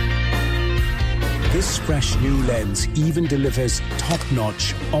 This fresh new lens even delivers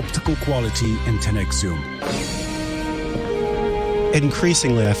top-notch optical quality in 10x zoom.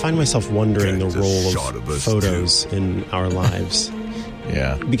 Increasingly, I find myself wondering the role of photos in our lives.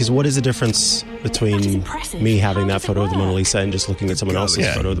 Yeah. Because what is the difference between me having that photo of the Mona Lisa and just looking at someone else's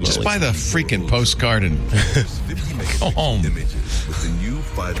Yeah, photo of the Mona just Lisa? buy the freaking postcard and go home. With the new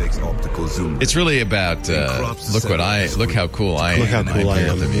 5x optical zoom. It's really about look how cool I am. Look how cool I at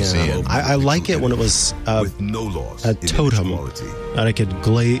am. the museum. I like it when it was a totem that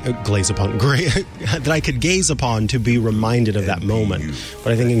I could gaze upon to be reminded of that moment.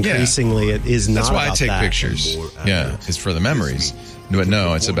 But I think increasingly it is not That's why about I take that. pictures. Yeah, it's for the memories. But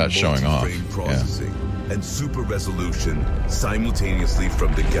no, it's about showing off. Yeah. And super resolution simultaneously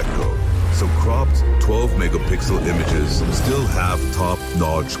from the get-go. So cropped 12 megapixel images still have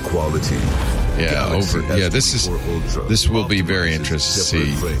top-notch quality. Yeah, S24 this will be very interesting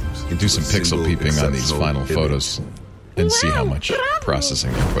to see. Do some pixel peeping on these final photos and see how much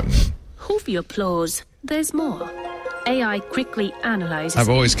processing they're putting in. Hold your applause. There's more. AI quickly analyzes. I've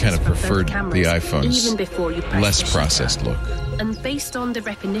always kind of images from preferred both cameras the iPhone's even before you press less the shutter. processed look. And based on the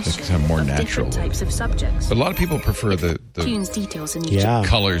recognition It's kind of more of natural different look. types of subjects, But a lot of people prefer the tunes details in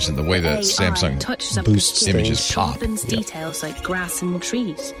colors and the way that AI Samsung touches up boosts the skin, images pop. sharpens details like grass and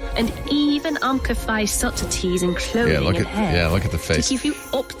trees, and even amplifies subtleties in clothing look and at hair look at the face. to give you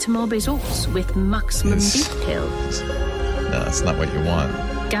optimal results with maximum details. No, that's not what you want.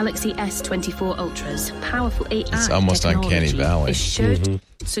 Galaxy S24 Ultra's powerful AI It's almost technology uncanny valley. is sure to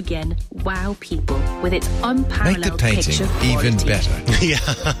once again wow people with its unparalleled Make the painting picture even quality. better. Yeah.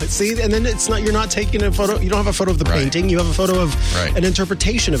 See, and then it's not, you're not taking a photo, you don't have a photo of the painting, you have a photo of an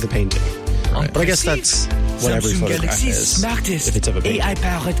interpretation of the painting. But I guess that's what every Samsung photograph Galaxy's is. smartest If it's of a painting.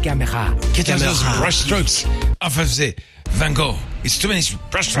 AI-powered camera. Get those brush strokes off of the Van Gogh. It's too many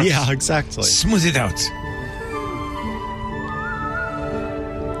brush strokes. Yeah, exactly. Smooth it out.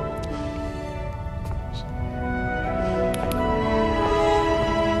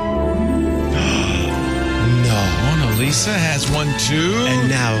 Lisa has one too. And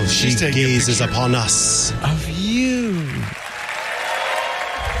now she She's taking a gazes picture upon us. of you.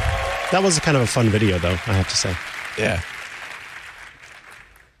 That was kind of a fun video, though, I have to say. Yeah.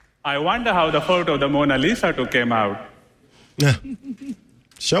 I wonder how the photo the Mona Lisa took came out.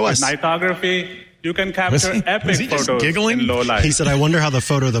 Show us. With nightography, you can capture was epic he just photos giggling? in low light. He said, I wonder how the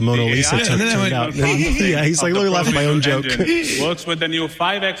photo of the Mona Lisa AI turned out. Yeah, he's like, let me laugh at my own joke. Works with the new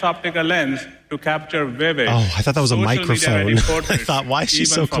 5x optical lens to capture vivid. Oh, I thought that was a social media microphone. ready I portraits, thought, why is she even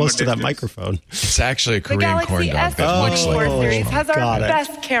so from close a to that distance. microphone? It's actually a The Korean corn Galaxy dog that looks S24 like series has our got it.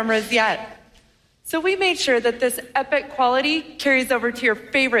 best cameras yet. So we made sure that this epic quality carries over to your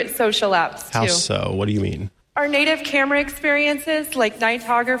favorite social apps, How too. so? What do you mean? Our native camera experiences like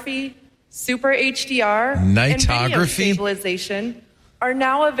nightography, super HDR, Nightography? and video stabilization are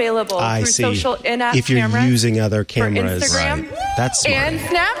now available I through see. social in-app If you're cameras using other for cameras. Instagram That's smart. and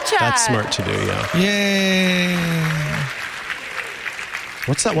Snapchat. That's smart to do, yeah. Yay.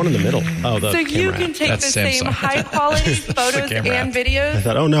 What's that one in the middle? Oh, the So camera you app. can take That's the same Samsung. high-quality That's the photos camera and app. videos I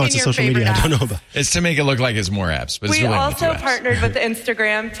thought, oh no, in it's a your social favorite media. I don't apps. know about. It's to make it look like it's more apps, but it's We really only also 2 apps. partnered with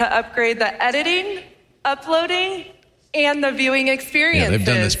Instagram to upgrade the editing, uploading, and the viewing experiences. Yeah, they've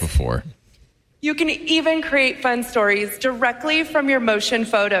done this before. You can even create fun stories directly from your motion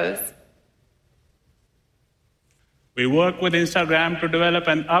photos. We work with Instagram to develop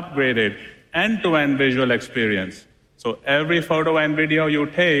an upgraded end-to-end visual experience. So every photo and video you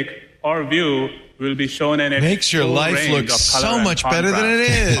take or view will be shown in its Makes your full life range look of color so and much better than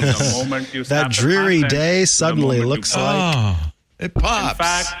it contrast. From is. the moment you That snap the dreary content day to the suddenly moment you looks post. like. Oh, it pops. In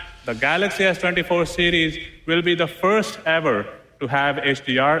fact, the Galaxy S24 series will be the first ever to have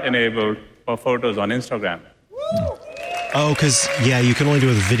HDR enabled for photos on Instagram. Oh, because, yeah, you can only do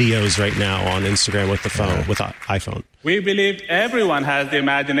it with videos right now on Instagram with the phone, with iPhone. We believe everyone has the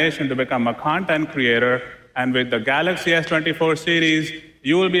imagination to become a content creator, and with the Galaxy S24 series,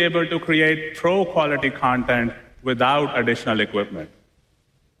 you will be able to create pro-quality content without additional equipment.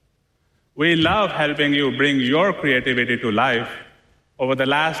 We love helping you bring your creativity to life. Over the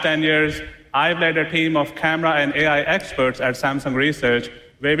last 10 years, I've led a team of camera and AI experts at Samsung Research,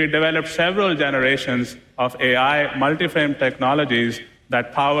 where we developed several generations of AI multi-frame technologies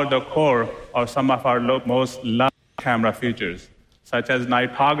that power the core of some of our most loved camera features, such as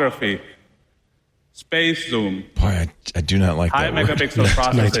nightography, space zoom, Boy, I do not like high that word. megapixel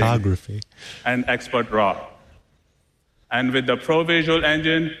processing, Nightography. and expert RAW. And with the Pro Visual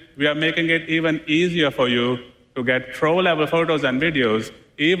Engine, we are making it even easier for you to get pro-level photos and videos,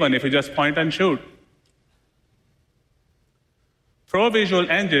 even if you just point and shoot. Pro Visual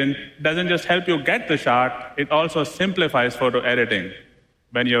Engine doesn't just help you get the shot, it also simplifies photo editing.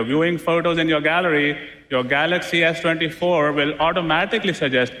 When you're viewing photos in your gallery, your Galaxy S24 will automatically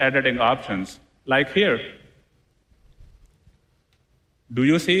suggest editing options, like here. Do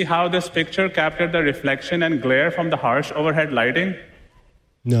you see how this picture captured the reflection and glare from the harsh overhead lighting?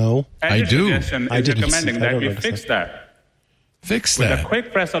 No. Edit I do. Suggestion I is didn't recommending see- I that don't we notice fix that. Fix With a that.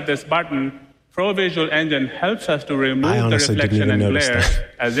 quick press of this button, Pro Visual Engine helps us to I remove the honestly didn't reflection even and notice glare that.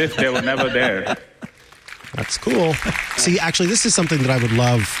 as if they were never there. That's cool. See, actually, this is something that I would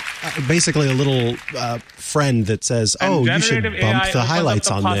love. Basically, a little friend that says, And "Oh, you should generative bump AI the opens up highlights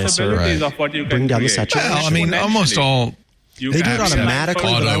the on this, or possibilities of what you can bring down the create. saturation." Well, I mean, almost all. You They do can it have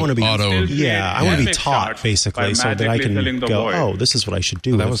automatically, but I want to be. Auto- Yeah, I want to be epic taught shots basically, by so that I magically can filling the go, void. "Oh, this is what I should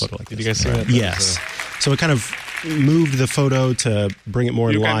do that with was- a photo like did this." you guys see that? Yes. So it kind of moved the photo to bring it more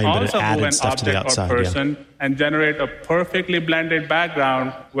in You can line, but it also move added an stuff to the object or outside. Yeah. person and generate a perfectly blended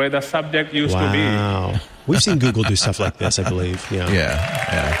background where the subject used to be. Wow. We've seen Google do stuff like this, I believe. Yeah.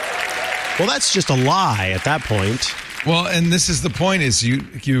 Yeah. Well, that's just a lie at that point. Well, and this is the point: is you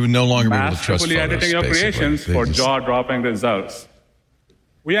no longer be able to trust Masterfully photos. editing your basically. creations They for just- jaw-dropping results.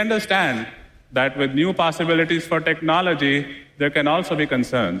 We understand that with new possibilities for technology, there can also be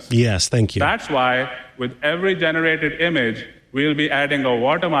concerns. Yes, thank you. That's why, with every generated image, we'll be adding a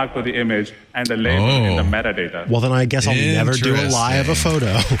watermark to the image and a label in the metadata. Well, then I guess I'll never do a lie of a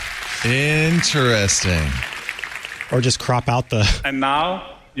photo. Interesting. Or just crop out the... And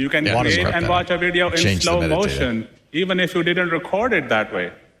now, you can Yeah, create scrap and that watch a video in Change the slow metadata. motion, even if you didn't record it that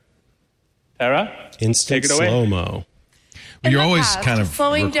way. Tara? Instant Take it away. slow-mo. Well, you're In the always past, kind of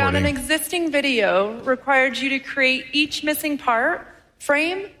slowing down an recording. existing video required you to create each missing part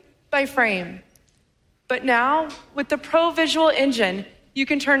frame by frame. But now, with the Pro Visual Engine, you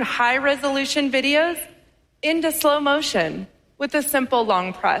can turn high-resolution videos into slow motion with a simple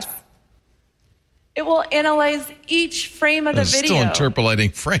long press. It will analyze each frame of the It's video still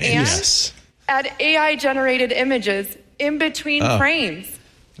interpolating frames. and add AI-generated images in between Oh. frames,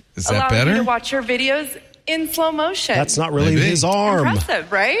 Is that allowing better? you to watch your videos in slow motion. That's not really his arm.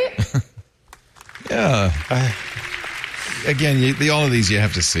 Impressive, right? Yeah. Again, all of these you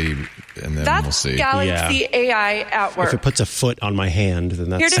have to see, and then That's we'll see. Galaxy AI at work. If it puts a foot on my hand, then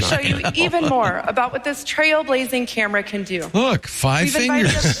that's Here to not show you even more about what this trailblazing camera can do. Look, 5 We've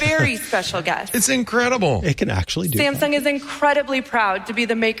fingers. invited a very special guest. It's incredible. It can actually do Samsung is incredibly proud to be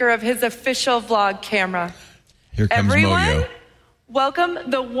the maker of his official vlog camera. Here comes Everyone, Moyo. welcome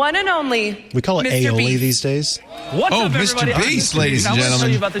the one and only We call it Mr. aioli Beast. these days. What's up, Mr. everybody? Beast, ladies and I want to tell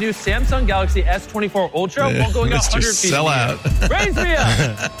gentlemen. you about the new Samsung Galaxy S24 Ultra while going Mr. 100 feet in the air. Sellout. Raise me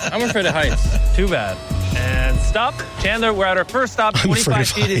up. I'm afraid of heights. Too bad. And stop. Chandler, we're at our first stop, I'm afraid 25 of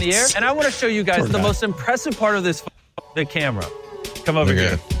feet in the air. heights. And I want to show you guys Poor the guy. most impressive part of this, the camera. Come over We're here.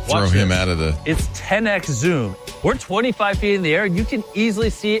 gonna throw Watch him this. out of the It's 10x zoom. We're 25 feet in the air. You can easily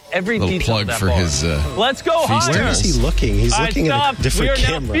see every little detail plug of that for bar. his. Let's go feast higher. Where is he looking? He's I looking at stopped. a different We are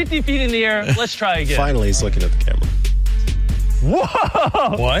camera. now 50 feet in the air. Let's try again. Finally, he's looking at the camera.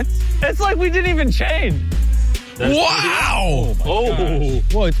 Whoa! What? It's like we didn't even change. Wow!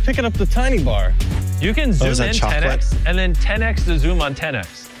 Whoa, it's picking up the tiny bar. You can zoom is that in chocolate? 10x and then 10x to zoom on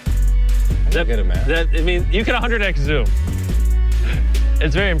 10x. Get it, man. I mean, you can 100x zoom.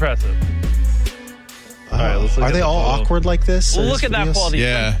 It's very impressive. All right, let's look Are at they the all photo. awkward like this? Well, in look his at that videos? quality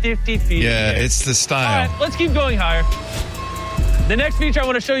Yeah. from 50 feet. Yeah, in the air. it's the All style. right, let's keep going higher. The next feature I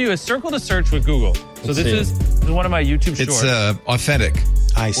want to show you is circle to search with Google. So this is one of my YouTube shorts. It's authentic.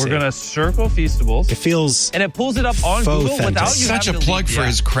 I see. We're going to circle Feastables. It feels And it pulls it up on faux Google without authentic. you Such a having to plug leave. for Yeah.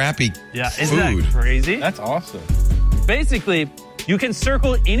 his crappy Yeah, isn't food. that crazy? That's awesome. Basically, you can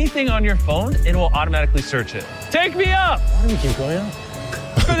circle anything on your phone and it will automatically search it. Take me up! Why do we keep going up?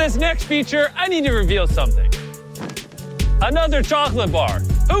 For this next feature, I need to reveal something. Another chocolate bar.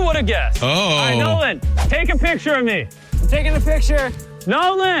 Who would have guessed? Oh. All right, Nolan, take a picture of me. I'm taking a picture.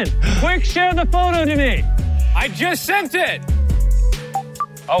 Nolan, quick share the photo to me. I just sent it.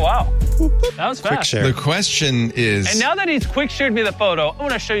 Oh, wow. That was fast. quick share. The question is, And now that he's quick shared me the photo, I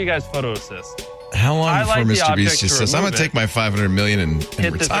want to show you guys Photo Assist. how long I before like the Mr. Beast object just to says, "I'm going remove to it." take my 500 million and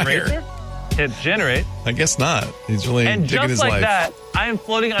Hit this retire"? eraser, hit generate, I guess not. He's really and digging just his like life. that, I am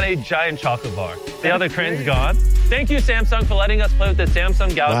floating on a giant chocolate bar. The other crane's gone. Thank you, Samsung, for letting us play with the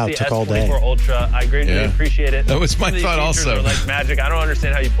Samsung Galaxy took all day. S24 Ultra. I greatly Yeah. appreciate it. That was my Some of these thought features also. are like magic. I don't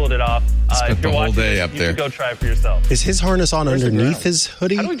understand how you pulled it off. Spent If you're the whole watching day this, up you there. should go try it for yourself. Is his harness on Where's the underneath ground? his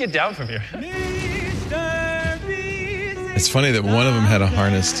hoodie? How do we get down from here? It's funny that one of them had a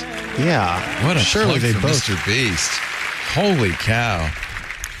harnessed. Yeah. What a Surely plug they for both. Mr. Beast. Holy cow.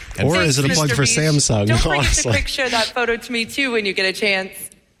 And Or is it a Mr. plug for Beast. Samsung? Don't forget to honestly. quick share that photo to me too when you get a chance.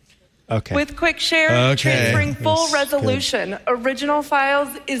 Okay. With Quick Share, Okay. transferring full Yes, resolution original files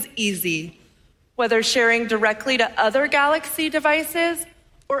is easy. Whether sharing directly to other Galaxy devices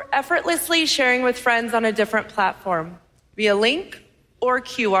or effortlessly sharing with friends on a different platform via link or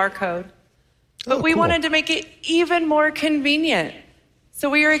QR code. But we cool. wanted to make it even more convenient. So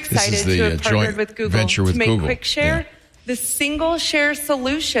we are excited the, to have joint partnered with Google venture with to make Google. Quick Share the single share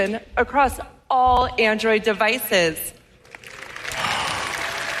solution across all Android devices.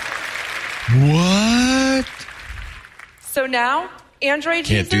 What? So now, Android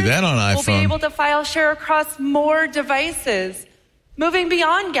Can't do users that on will be iPhone. able to file share across more devices, moving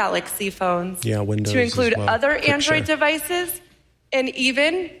beyond Galaxy phones Yeah, Windows to include as well. other Quick Android share. devices and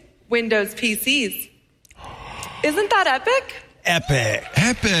even Windows PCs. Isn't that epic? Epic.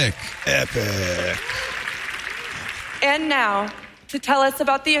 Epic. Epic. And now, to tell us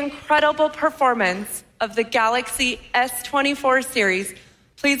about the incredible performance of the Galaxy S24 series,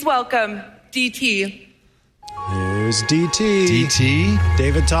 please welcome DT. Here's DT. DT?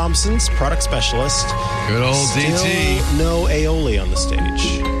 David Thompson's product specialist. Good old Still DT. no aioli on the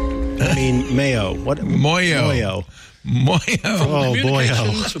stage. I mean, mayo. What? Moyo. Moyo. Moyo. Oh, Communication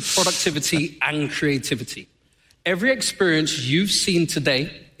boyo. to productivity and creativity. Every experience you've seen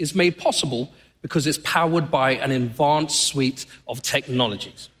today is made possible because it's powered by an advanced suite of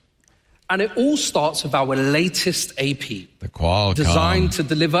technologies. And it all starts with our latest AP, The Qualcomm. designed to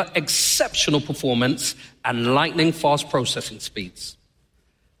deliver exceptional performance and lightning-fast processing speeds.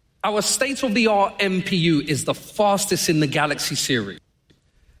 Our state-of-the-art MPU is the fastest in the Galaxy series.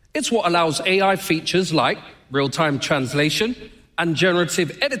 It's what allows AI features like real-time translation and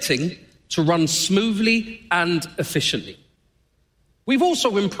generative editing to run smoothly and efficiently. We've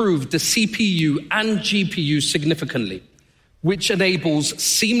also improved the CPU and GPU significantly, which enables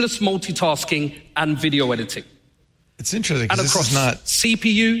seamless multitasking and video editing. It's interesting And because this across is not.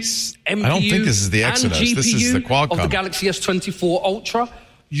 CPU, MPU, I don't think this is the and Exynos. GPU This is the Qualcomm. of the Galaxy S24 Ultra,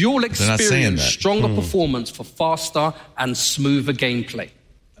 you'll They're not saying experience that. stronger performance for faster and smoother gameplay.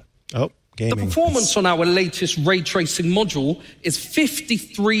 Oh, gaming. The performance on our latest ray tracing module is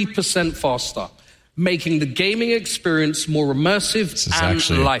 53% faster, making the gaming experience more immersive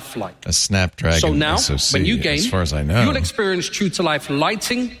and lifelike. A Snapdragon So now, SoC, when you game, as far as I know. you'll experience true-to-life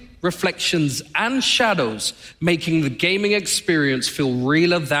lighting, reflections, and shadows, making the gaming experience feel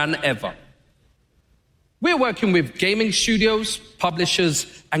realer than ever. We're working with gaming studios, publishers,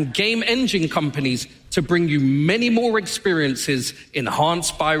 and game engine companies to bring you many more experiences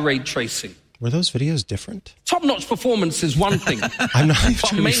enhanced by ray tracing. Were those videos different? Top-notch performance is one thing, I'm not but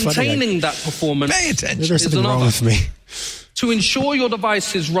trying to be funny. maintaining that performance There's is something another. wrong with me. To ensure your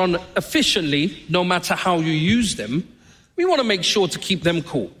devices run efficiently, no matter how you use them, we want to make sure to keep them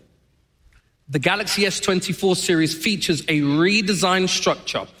cool. The Galaxy S24 series features a redesigned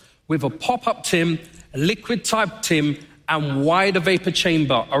structure with a pop-up TIM, a liquid-type TIM, and wider vapor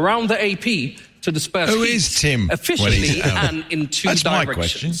chamber around the AP to disperse Who heat is Tim when efficiently he's out? and in two That's my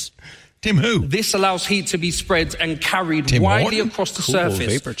directions. question. Tim who? This allows heat to be spread and carried Tim widely Horton? across the Cool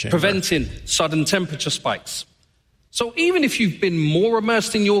surface, vapor chamber. preventing sudden temperature spikes. So even if you've been more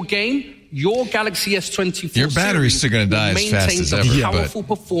immersed in your game, your Galaxy S24 Your battery's still going to die as fast as ever. maintain the Yeah, powerful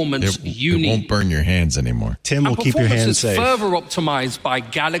performance you it need. won't burn your hands anymore. Tim will And keep your performance hands is safe. further optimized by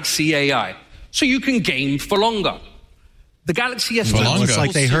Galaxy AI, so you can game for longer. The Galaxy S24 Looks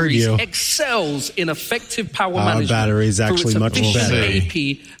like they heard series you. excels in effective power Our management battery is through actually its much efficient better.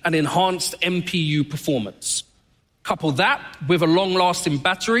 AP and enhanced MPU performance. Couple that with a long-lasting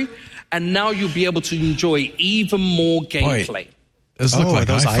battery, and now you'll be able to enjoy even more gameplay. Those look like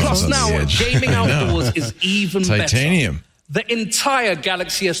those iPhones Plus on now, the edge. gaming I know. outdoors is even Titanium. better. The entire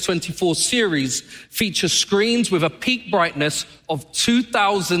Galaxy S24 series features screens with a peak brightness of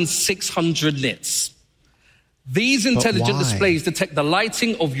 2,600 nits. These intelligent why? displays detect the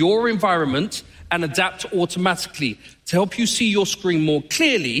lighting of your environment and adapt automatically to help you see your screen more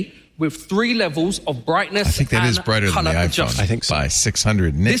clearly with 3 levels of brightness I think that and is brighter than the color iPhone. adjustment. I think so. By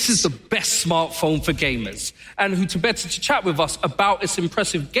 600 nits. This is the best smartphone for gamers, and who to better to chat with us about its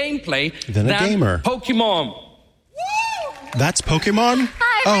impressive gameplay Than a gamer. Pokemon. That's Pokemon?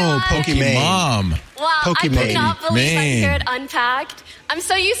 Hi, everyone. Mom. Wow, I Pokemon. could not believe I'm Man. here at Unpacked. I'm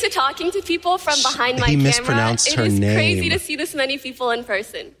so used to talking to people from behind my He camera. mispronounced her It is crazy name. to see this many people in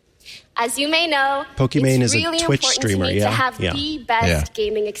person. As you may know, Pokemon it's is a really Twitch important streamer, to me yeah, to have yeah. the best Yeah.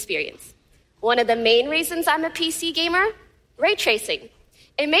 gaming experience. One of the main reasons I'm a PC gamer, ray tracing.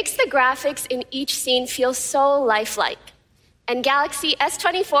 It makes the graphics in each scene feel so lifelike. And Galaxy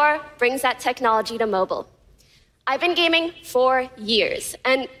S24 brings that technology to mobile. I've been gaming for years,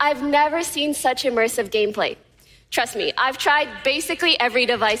 and I've never seen such immersive gameplay. Trust me, I've tried basically every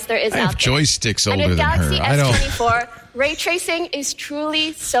device there is I out have there. joysticks And older with than Galaxy her. I don't. S24, ray tracing is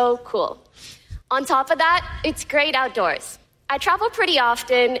truly so cool. On top of that, it's great outdoors. I travel pretty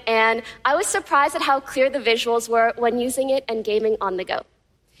often, and I was surprised at how clear the visuals were when using it and gaming on the go.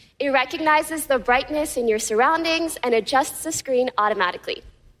 It recognizes the brightness in your surroundings and adjusts the screen automatically.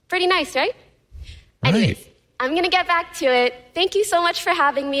 Pretty nice, right? Anyways, I'm going to get back to it. Thank you so much for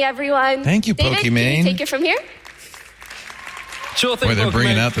having me, everyone. Thank you, David, can Pokemon. you take it from here? Sure thing, Boy, they're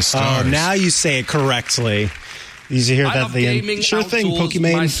bringing Pokemon. out the stars. Oh, now you say it correctly. Did you hear I that? love The end? gaming Sure thing, outdoors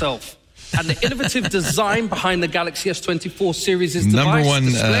Pokemon. myself. And the innovative design behind the Galaxy S24 series is Number one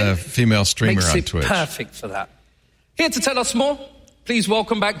female streamer makes on it Twitch. perfect for that. Here to tell us more, please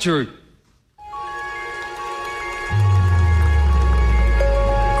welcome back Drew.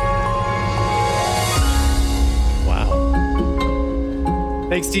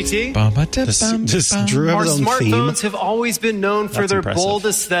 Thanks, DT. Does Drew have Our his own smartphones theme? have always been known for That's their impressive. bold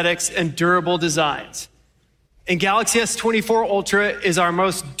aesthetics and durable designs. And Galaxy S24 Ultra is our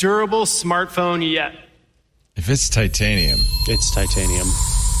most durable smartphone yet. If it's titanium. It's titanium.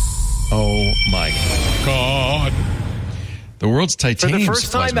 Oh my God. The world's For titanium the first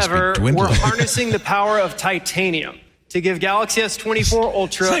supplies time must be ever, dwindling. we're harnessing the power of titanium to give Galaxy S24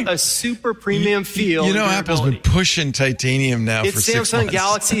 Ultra It's like- a super premium feel. You know, and Apple's been durability. pushing titanium now It's for 6 Samsung months.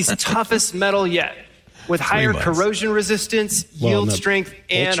 Galaxy's toughest metal yet, with 3 higher months. corrosion resistance, Well, yield the strength,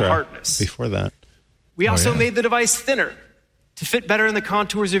 and Ultra hardness. Before that. We also yeah. made the device thinner to fit better in the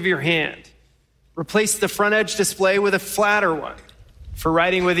contours of your hand. Replaced the front edge display with a flatter one for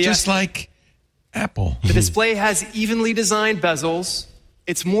writing with the Just like Apple. The display has evenly designed bezels.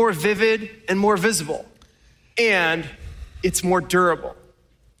 It's more vivid and more visible. And it's more durable.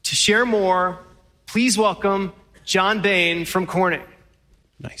 To share more, please welcome John Bain from Corning.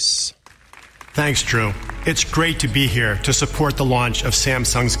 Nice. Thanks, Drew. It's great to be here to support the launch of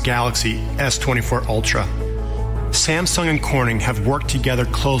Samsung's Galaxy S24 Ultra. Samsung and Corning have worked together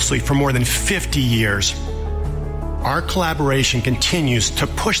closely for more than 50 years. Our collaboration continues to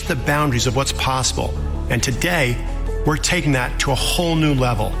push the boundaries of what's possible, and today, we're taking that to a whole new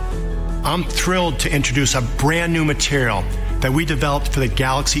level. I'm thrilled to introduce a brand new material that we developed for the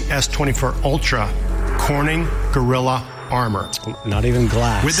Galaxy S24 Ultra, Corning Gorilla Armor. Not even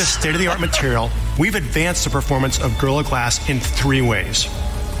glass. With this state-of-the-art material, we've advanced the performance of Gorilla Glass in 3 ways.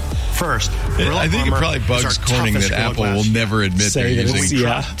 First, I think it probably bugs Corning that Apple will never admit they're using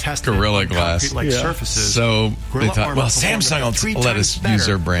Gorilla Glass. So they thought, well, Samsung will let us use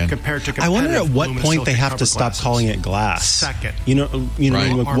their brand. I wonder at what point they have to stop calling it glass.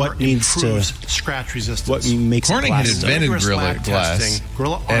 What needs to scratch resistance. What makes Corning had glass invented Gorilla Glass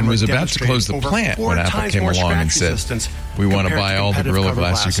and was about to close the plant when Apple came along and said, we want to buy all the Gorilla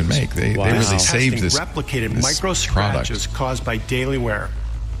Glass you can make. They really saved this micro scratches caused by daily wear.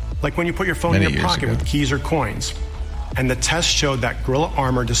 Like when you put your phone in your pocket with keys or coins. And the test showed that Gorilla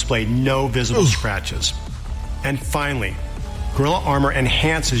Armor displayed no visible scratches. And finally, Gorilla Armor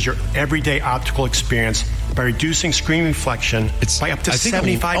enhances your everyday optical experience by reducing screen reflection by up to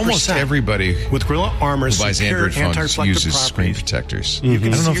 75%. Almost everybody with Gorilla Armor's who buys Android phones uses screen protectors. I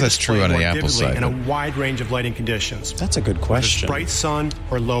don't know if that's true on the Apple side. In a wide range of lighting conditions. That's a good question. Bright sun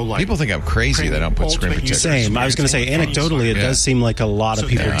or low light. People think I'm crazy that I don't put screen protectors. Same. I was going to say, anecdotally, it does seem like a lot of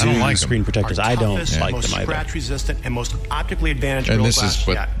people do like screen protectors. I don't like them either. Scratch-resistant and most optically advantaged and Gorilla this Glass is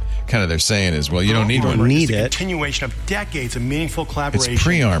what kind of they're saying is, well, you don't need one. You need it. Continuation of decades of meaningful collaboration it's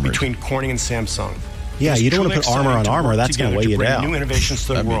pre-armored between Corning and Samsung. Yeah, you don't want to put armor on armor. That's going to weigh you down. New innovations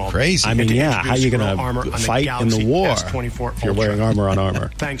to the world. Be crazy. I mean, yeah, how are you going to fight in the war if you're wearing armor on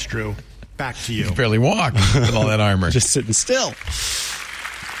armor? Thanks, Drew. Back to you. You can barely walk with all that armor. Just sitting still.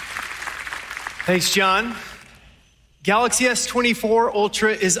 Thanks, John. Galaxy S24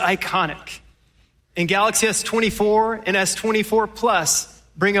 Ultra is iconic. And Galaxy S24 and S24 Plus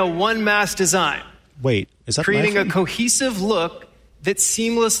bring a one-mass design. Wait, is that creating a cohesive look that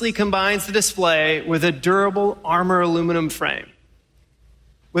seamlessly combines the display with a durable armor aluminum frame.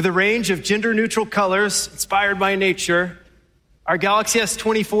 With a range of gender-neutral colors inspired by nature, our Galaxy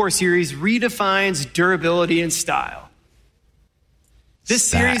S24 series redefines durability and style. This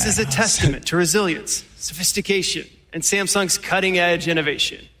series is a testament to resilience, sophistication, and Samsung's cutting-edge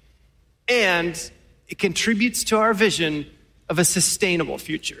innovation. And it contributes to our vision of a sustainable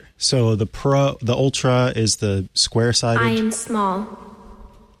future. So the Ultra is the square-sided? I am small,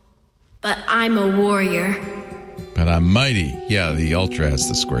 but I'm a warrior. But I'm mighty. Yeah, the Ultra has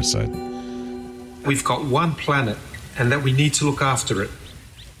the square side. We've got one planet, and that we need to look after it.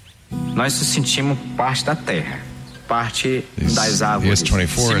 Nós nos sentimos parte da Terra, parte das árvores. The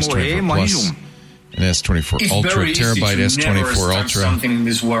S24, S24 Plus, and S24 Ultra, terabyte S24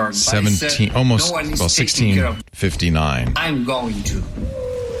 Ultra, 17, almost, well, 1659. I'm going to.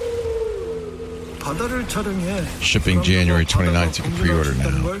 Shipping January 29th. You can pre-order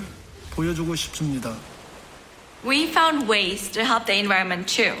now. We found ways to help the environment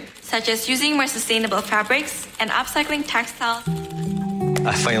too, such as using more sustainable fabrics and upcycling textiles.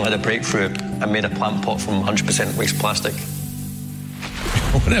 I finally had a breakthrough. I made a plant pot from 100% waste plastic.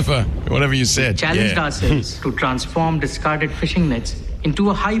 Whatever you said. Challenged ourselves to transform discarded fishing nets into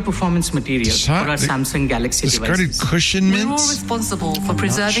a high-performance material for our Samsung Galaxy devices. Discarded cushion We're all mints? responsible for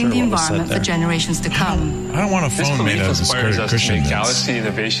preserving the environment for generations to come. I don't want a phone made out of discarded cushion mints. Galaxy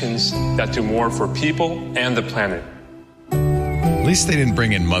innovations that do more for people and the planet. At least they didn't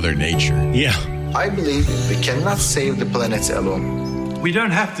bring in Mother Nature. Yeah. I believe we cannot save the planet alone. We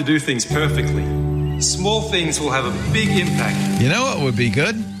don't have to do things perfectly. Small things will have a big impact. You know what would be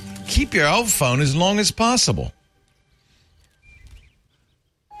good? Keep your old phone as long as possible.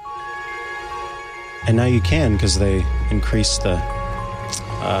 And now you can because they increased the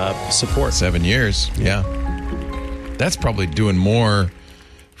support. 7 years, yeah. That's probably doing more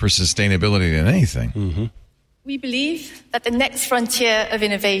for sustainability than anything. Mm-hmm. We believe that the next frontier of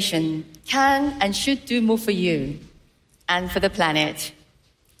innovation can and should do more for you and for the planet.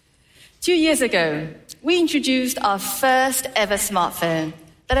 2 years ago, we introduced our first ever smartphone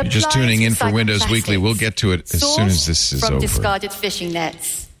that applies You're just tuning in for Windows plastics Weekly. We'll get to it as soon as this is from over. discarded fishing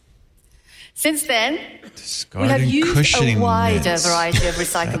nets. Since then, Discarded we have used a cushioning wider nets. variety of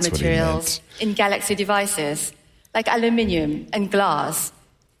recycled That's what he materials in Galaxy devices, like aluminium and glass,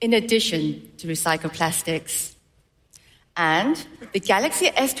 in addition to recycled plastics. And the Galaxy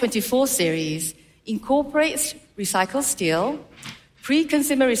S24 series incorporates recycled steel,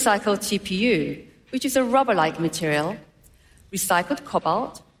 pre-consumer recycled TPU, which is a rubber-like material, recycled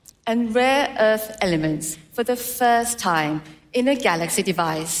cobalt, and rare earth elements for the first time in a Galaxy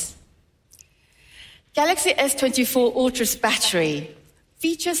device. Galaxy S24 Ultra's battery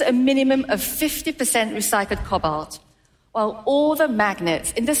features a minimum of 50% recycled cobalt, while all the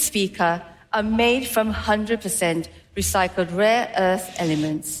magnets in the speaker are made from 100% recycled rare earth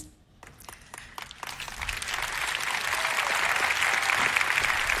elements.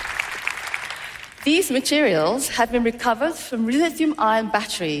 These materials have been recovered from lithium-ion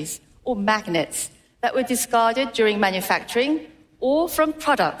batteries or magnets that were discarded during manufacturing or from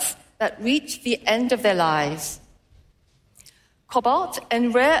products that reached the end of their lives. Cobalt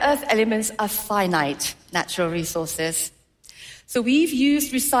and rare earth elements are finite natural resources. So we've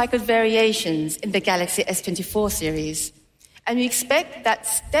used recycled variations in the Galaxy S24 series, and we expect that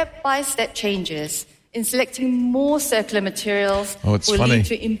step-by-step changes in selecting more circular materials will lead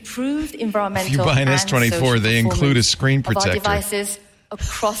to improved environmental if you buy an S24, they include a screen protector. Of our devices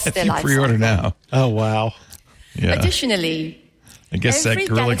across their life cycle. If you pre-order now. Oh, wow. Yeah. Additionally, I guess that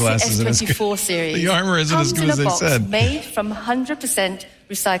Gorilla Glass isn't as good. Series the armor isn't as good as they said. Made from 100%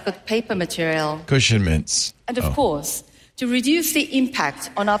 recycled paper material. Cushion mints. And of course, to reduce the impact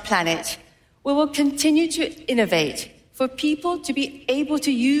on our planet, we will continue to innovate for people to be able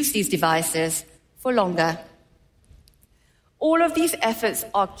to use these devices for longer. All of these efforts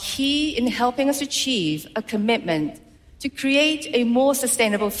are key in helping us achieve a commitment to create a more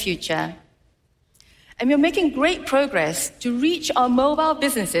sustainable future. And we're making great progress to reach our mobile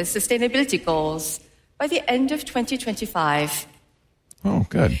businesses' sustainability goals by the end of 2025. Oh,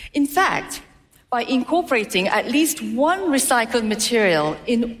 good. In fact, by incorporating at least one recycled material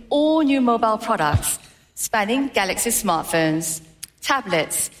in all new mobile products, spanning Galaxy smartphones,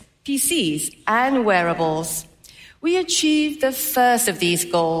 tablets, PCs, and wearables, we achieved the first of these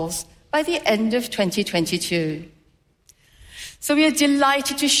goals by the end of 2022. So we are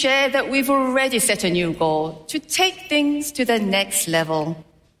delighted to share that we've already set a new goal to take things to the next level.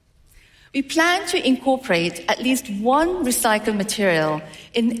 We plan to incorporate at least one recycled material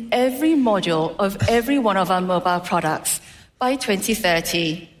in every module of every one of our mobile products by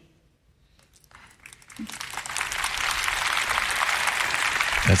 2030.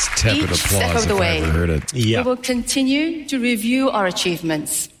 That's tepid Each step applause of the if I way, ever heard it. we will continue to review our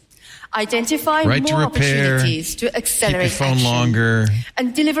achievements, identify more opportunities to accelerate keep your phone action, longer,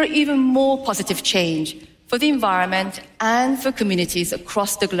 and deliver even more positive change for the environment and for communities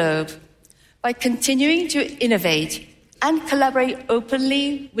across the globe by continuing to innovate and collaborate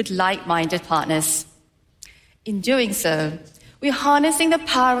openly with like-minded partners. In doing so, we're harnessing the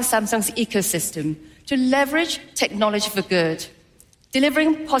power of Samsung's ecosystem to leverage technology for good,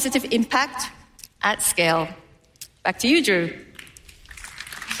 delivering positive impact at scale. Back to you, Drew.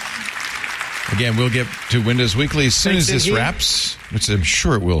 Again, we'll get to Windows Weekly as soon as this wraps, which I'm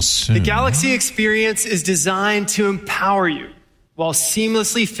sure it will soon. The Galaxy experience is designed to empower you while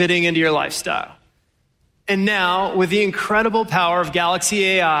seamlessly fitting into your lifestyle. And now, with the incredible power of Galaxy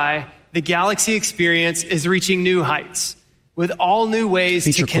AI, the Galaxy experience is reaching new heights with all new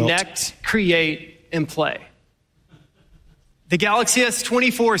ways to connect, create, and play. The Galaxy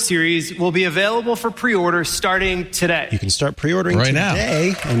S24 series will be available for pre-order starting today. You can start pre-ordering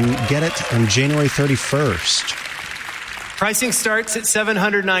today and get it on January 31st. Pricing starts at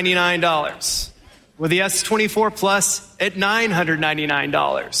 $799, with the S24 Plus at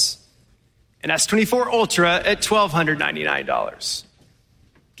 $999, and S24 Ultra at $1,299.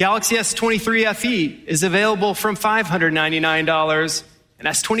 Galaxy S23 FE is available from $599, and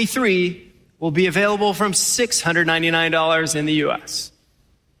S23 will be available from $699 in the US.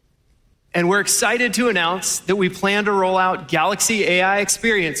 And we're excited to announce that we plan to roll out Galaxy AI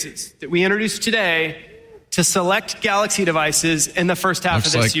experiences that we introduced today to select Galaxy devices in the first half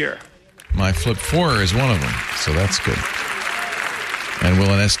of this year. My Flip 4 is one of them, so that's good. And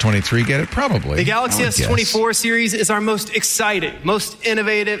will an S23 get it? Probably. The Galaxy S24 series is our most exciting, most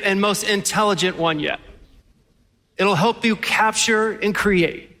innovative, and most intelligent one yet. It'll help you capture and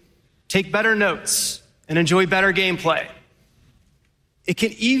create, take better notes, and enjoy better gameplay. It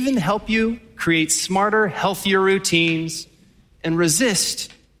can even help you create smarter, healthier routines and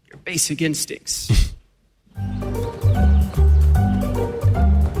resist your basic instincts.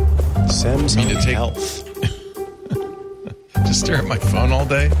 Samsung Health. Just stare at my phone all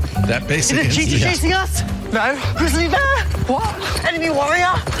day? That basic Is it cheetah chasing us? No. Grizzly bear? What? Enemy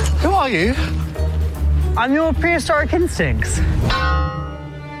warrior? Who are you? I'm your prehistoric instincts.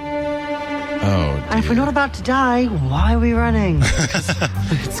 Oh, and if we're not about to die, why are we running?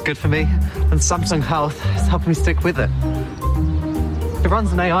 It's good for me, and Samsung Health is helping me stick with it. It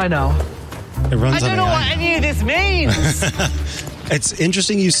runs an AI now. It runs I don't know AI. what any of this means. It's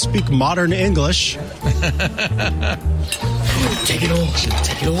interesting you speak modern English. Take it all.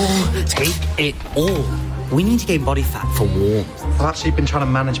 Take it all. Take it all. We need to gain body fat for warmth. I've actually been trying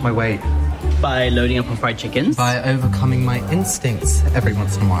to manage my weight. By loading up on fried chickens? By overcoming my instincts every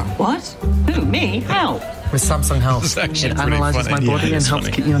once in a while. What? Who, me? How? With Samsung Health. It analyzes my body and helps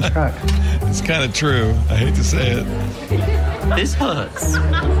keep me on track. It's kind of true. I hate to say it. This hurts.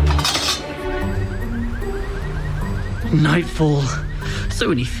 Nightfall. So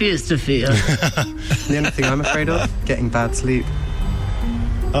many fears to fear. The only thing I'm afraid of, getting bad sleep.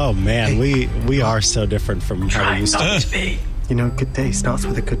 Oh man, we are so different from how we used to be. You know, a good day starts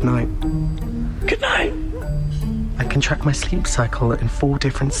with a good night. Good night. I can track my sleep cycle in 4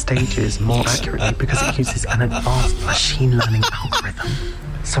 different stages more accurately because it uses an advanced machine learning algorithm.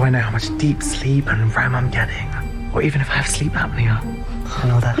 So I know how much deep sleep and REM I'm getting. Or even if I have sleep apnea.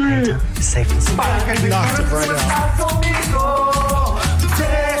 And all that data is safe and secure. Knocked it right out.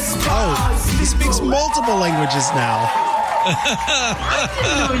 Oh, he speaks multiple languages now. I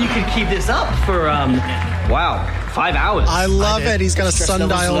didn't know you could keep this up for, 5 hours. I love it. He's got a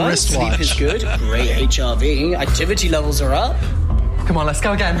sundial wristwatch. Sleep is good. Great HRV. Activity levels are up. Come on, let's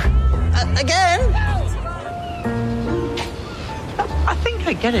go again. Again? I think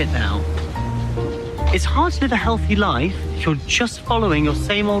I get it now. It's hard to live a healthy life if you're just following your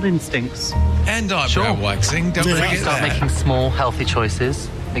same old instincts. And eyebrow waxing. Don't forget Start that. making small, healthy choices.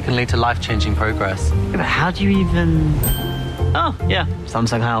 It can lead to life-changing progress. Yeah, but how do you even... Oh, yeah.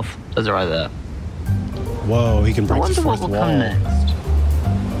 Samsung Health. Those are right there. Whoa, he can break the I wonder what fourth will wall. come next.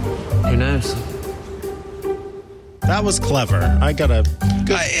 Who knows? That was clever. I got a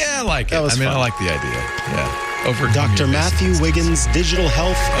good... I like it. I fun. I like the idea. Yeah. Over Dr. Matthew Wiggins, Digital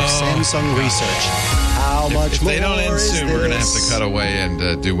Health of Samsung Research. How much if more they don't end is soon, we're going to have this? to cut away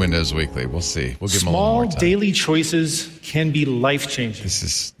and do Windows Weekly. We'll see. We'll give them a little more Small time. daily choices can be life-changing. This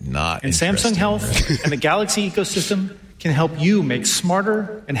is not And Samsung Health and the Galaxy ecosystem can help you make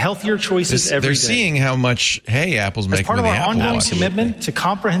smarter and healthier choices every They're day. seeing how much hay Apple's As making part with of the our Apple ongoing Watch. commitment to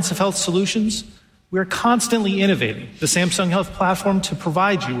comprehensive health solutions, we are constantly innovating the Samsung Health platform to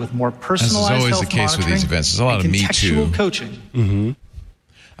provide you with more As is personalized always health the case with these monitoring events. There's a lot and of Me Too. contextual coaching. Mm-hmm.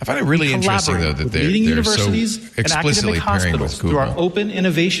 I find it really We interesting, though, collaborate that with they're, leading they're so universities and explicitly academic pairing hospitals with through our Google. open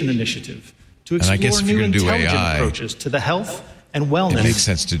innovation initiative to And I explore guess if new you're gonna do intelligent AI, approaches to the health and wellness. It makes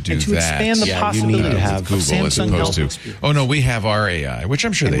sense to do and to that. expand the You need possibilities to have of Google as Samsung opposed Health to, oh, no, we have our AI, which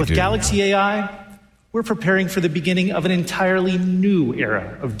I'm sure and they with do. Galaxy AI, we're preparing for the beginning of an entirely new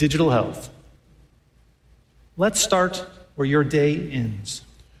era of digital health. Let's start where your day ends,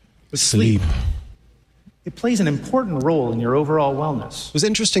 with sleep. It plays an important role in your overall wellness. It was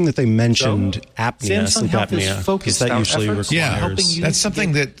interesting that they mentioned apnea, Samsung sleep Health is apnea, because focused that our usually efforts requires... on helping you That's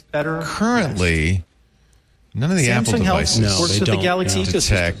something that currently none of the Samsung Apple Health devices works with the Galaxy ecosystem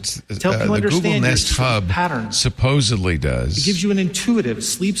detect. to help you The understand Google your Nest sleep Hub patterns. supposedly does. It gives you an intuitive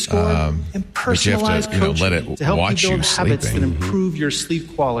sleep score and but you have personalized to, coaching let it to help watch you build you habits that sleeping. improve your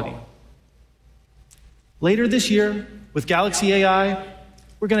sleep quality. Later this year, with Galaxy AI,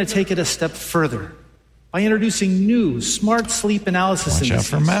 we're going to take it a step further by introducing new smart sleep analysis Watch out indices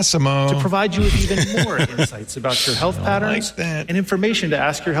for Massimo. to provide you with even more insights about your health patterns that. and information to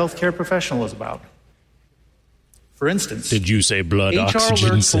ask your healthcare professionals about. For instance, Did you say blood HR oxygen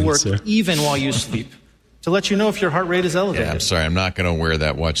alerts will sensor? work even while you sleep to let you know if your heart rate is elevated. Yeah, I'm sorry. I'm not going to wear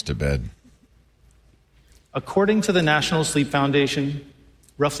that watch to bed. According to the National Sleep Foundation,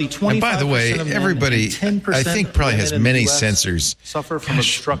 roughly 25% And by the way, of men everybody, and 10% I think, probably of has women in the many US sensors. suffer from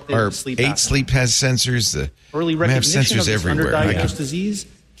obstructive Our sleep 8 apnea. Sleep has sensors. Early we have recognition sensors of this everywhere. underdiagnosed disease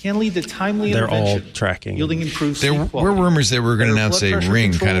can lead to timely They're all intervention, tracking. yielding improved There sleep were quality, rumors that we're going to better announce blood a pressure ring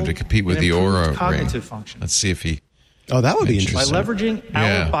control, kind of to compete with and the improved Aura ring. cognitive function. Let's see if he. Oh, that would be By interesting. leveraging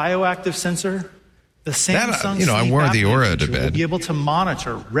Yeah. our bioactive sensor, the Samsung I sleep wore the apnea Aura to feature will bed. be able to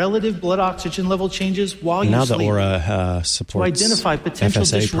monitor relative blood oxygen level changes while you Now sleep. the Aura To supports identify potential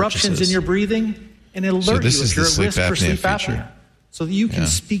FSA disruptions purchases. in your breathing and alert So this you is if the you're at sleep risk for apnea sleep feature. apnea, so that you can Yeah.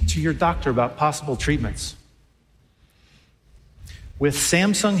 speak to your doctor about possible treatments. With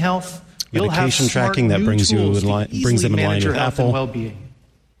Samsung Health, you'll have Medication smart tracking that new brings you tools in to line- easily brings them in manage line your with health and Apple. well-being.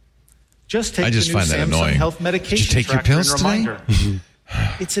 Just take I just the new find that Samsung annoying. Health Did you medication take your tracker and pills today? reminder.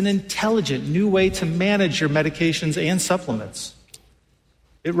 It's an intelligent new way to manage your medications and supplements.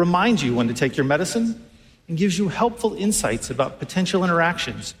 It reminds you when to take your medicine and gives you helpful insights about potential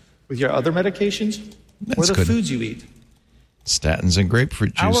interactions with your other medications or That's the good. foods you eat. Statins and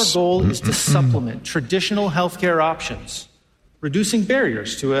grapefruit Our juice. goal is to supplement traditional healthcare options, reducing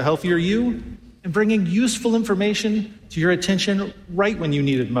barriers to a healthier you and bringing useful information to your attention right when you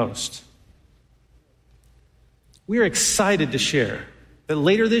need it most. We're excited to share that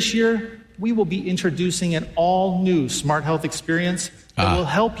later this year, we will be introducing an all-new smart health experience that will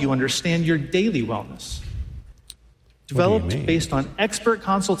help you understand your daily wellness. developed based on expert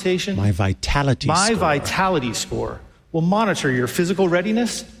consultation. My vitality score will monitor your physical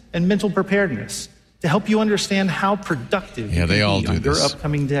readiness and mental preparedness to help you understand how productive you can be on your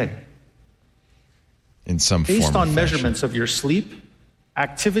upcoming day. In some form based on fashion. Measurements of your sleep,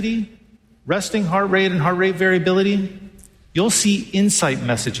 activity, resting heart rate and heart rate variability, you'll see insight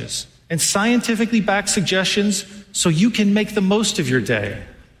messages and scientifically backed suggestions so you can make the most of your day.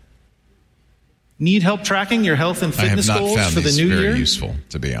 Need help tracking your health and fitness goals for the new year? I have not found these very useful,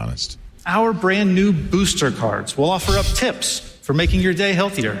 to be honest. Our brand new booster cards will offer up tips for making your day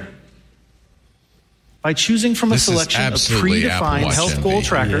healthier. By choosing from a selection of predefined health goal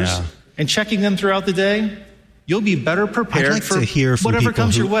trackers and checking them throughout the day, you'll be better prepared for to hear from whatever people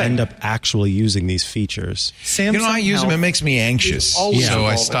comes who your way. end up actually using these features. Samsung I use them. It makes me anxious, so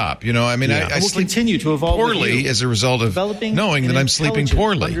I stop. I will sleep continue to evolve poorly as a result of knowing that I'm sleeping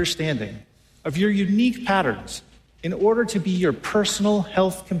poorly. Understanding of your unique patterns in order to be your personal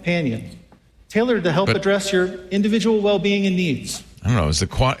health companion, tailored to help address your individual well-being and needs. I don't know. Is the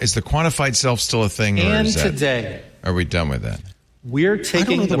quantified self still a thing? And today, are we done with that? We're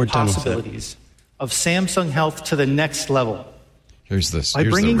taking the possibilities of Samsung Health to the next level. Here's this. By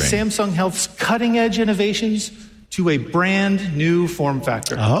Here's bringing the ring. Samsung Health's cutting-edge innovations to a brand new form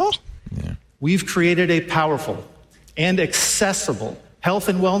factor. Oh? Yeah. We've created a powerful and accessible health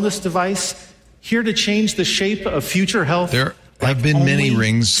and wellness device here to change the shape of future health. There have been many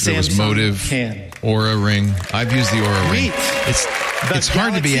rings. There was Motive, Aura Ring. I've used the Aura Ring. It's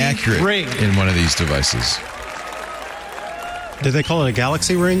hard to be accurate in one of these devices. Did they call it a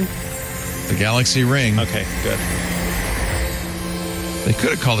Galaxy Ring? The Galaxy Ring. Okay, good. They could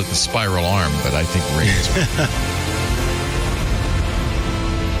have called it the Spiral Arm, but I think Ring is better.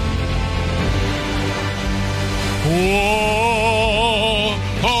 Whoa,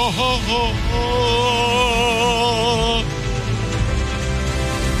 ho, ho, ho, ho.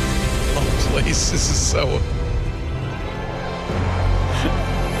 Oh, please, this is so...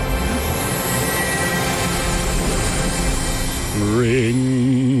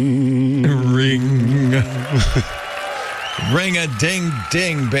 Ring.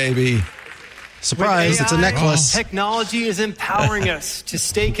 Ring-a-ding-ding, baby. Surprise, it's a necklace. Technology is empowering us to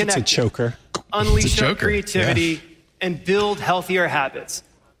stay connected. It's a choker. Unleash our creativity and build healthier habits,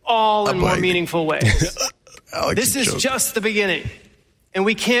 all in more meaningful ways. This is just the beginning, and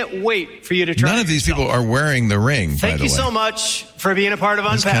we can't wait for you to try. None of these people are wearing the ring, by the way. Thank you so much for being a part of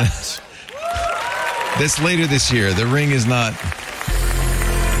Unpacked. This later this year, the ring is not.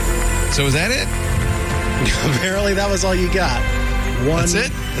 So is that it? Apparently that was all you got. That's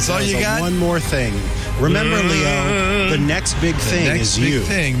it? That's all you got? One more thing. Remember, Leo, the next big thing is you. The next big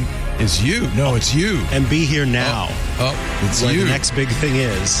thing is you. No, it's you. And be here now. It's where you. The next big thing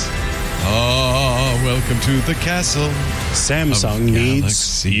is. Oh, welcome to the castle. Samsung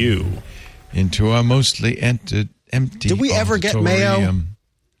needs you. Into our mostly empty Did we ever get Mayo?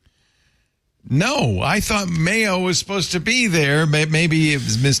 No, I thought Mayo was supposed to be there. Mabe it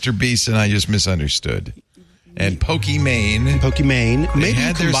was Mr. Beast and I just misunderstood. And Pokimane. They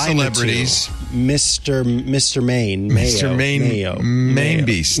had their celebrities. Mr. Maine. Mr. Maine. Mayo. Maine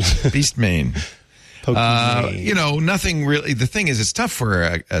Beast. Beast Maine. Pokimane. Nothing really. The thing is, it's tough for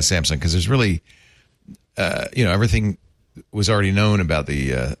a Samsung because there's really, everything was already known about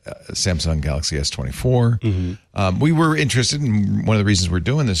the Samsung Galaxy S24. Mm-hmm. We were interested, and one of the reasons we're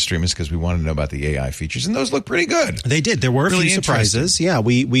doing this stream is because we wanted to know about the AI features, and those look pretty good. They did. There were a few surprises. Yeah,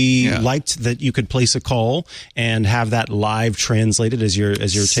 we liked that you could place a call and have that live translated as you're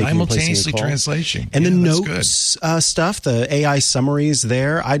taking simultaneously a call. Translation. And the notes stuff, the AI summaries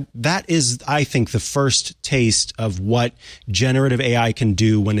there. That is, I think, the first taste of what generative AI can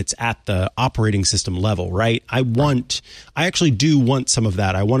do when it's at the operating system level. Right? I actually do want some of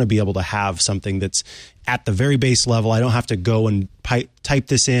that. I want to be able to have something that's at the very base level. I don't have to go and type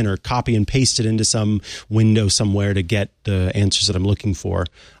this in or copy and paste it into some window somewhere to get the answers that I'm looking for.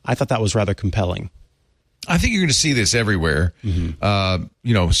 I thought that was rather compelling. I think you're going to see this everywhere.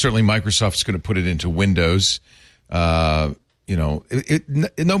 Mm-hmm. Certainly Microsoft's going to put it into Windows. Nobody's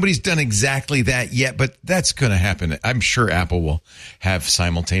done exactly that yet, but that's going to happen. I'm sure Apple will have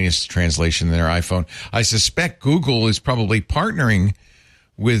simultaneous translation in their iPhone. I suspect Google is probably partnering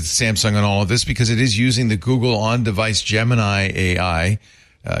with Samsung on all of this because it is using the Google on-device Gemini AI.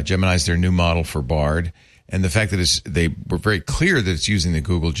 Gemini is their new model for Bard. And the fact that they were very clear that it's using the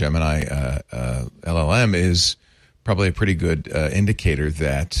Google Gemini LLM is probably a pretty good indicator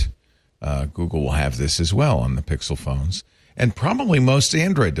that Google will have this as well on the Pixel phones. And probably most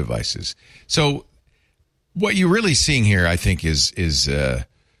Android devices. So what you're really seeing here, I think, is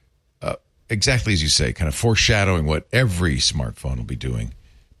exactly as you say, kind of foreshadowing what every smartphone will be doing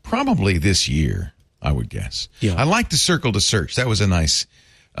probably this year, I would guess. Yeah. I like the circle to search. That was a nice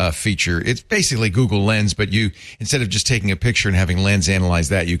feature. It's basically Google Lens, but you, instead of just taking a picture and having Lens analyze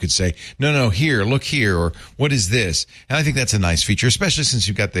that, you could say, no, here, look here, or what is this? And I think that's a nice feature, especially since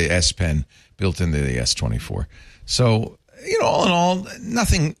you've got the S Pen built into the S24. So, all in all,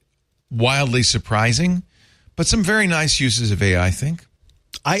 nothing wildly surprising, but some very nice uses of AI, I think.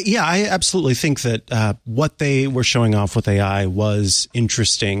 I absolutely think that what they were showing off with AI was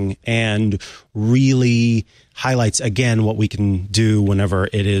interesting and really highlights, again, what we can do whenever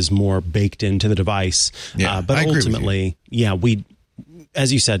it is more baked into the device. Yeah, but I agree ultimately, we,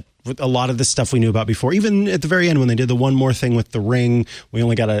 as you said, with a lot of the stuff we knew about before, even at the very end when they did the one more thing with the Ring, we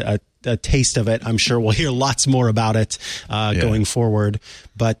only got a taste of it. I'm sure we'll hear lots more about it going forward.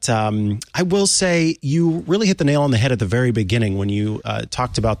 But I will say you really hit the nail on the head at the very beginning when you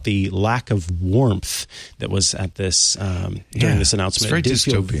talked about the lack of warmth that was at this during this announcement. It's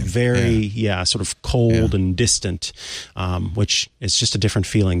very dystopian. Very, sort of cold and distant, which is just a different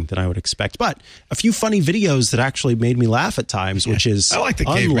feeling than I would expect. But a few funny videos that actually made me laugh at times, which is I like the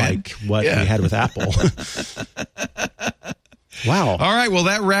unlike what we had with Apple. Wow. All right. Well,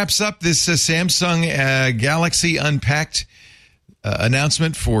 that wraps up this Samsung Galaxy Unpacked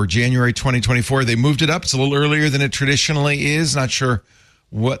announcement for January 2024. They moved it up. It's a little earlier than it traditionally is. Not sure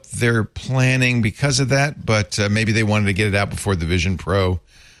what they're planning because of that, but maybe they wanted to get it out before the Vision Pro.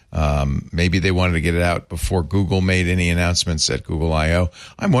 Maybe they wanted to get it out before Google made any announcements at Google I/O.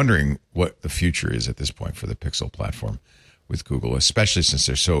 I'm wondering what the future is at this point for the Pixel platform with Google, especially since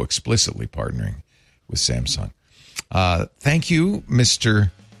they're so explicitly partnering with Samsung. Thank you,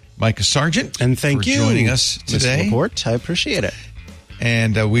 Mr. Micah Sargent. And thank you for joining us today. Mr. Laporte. I appreciate it.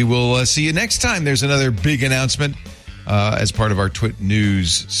 And we will see you next time. There's another big announcement as part of our Twit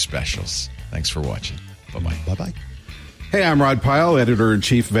News specials. Thanks for watching. Bye-bye. Bye-bye. Hey, I'm Rod Pyle,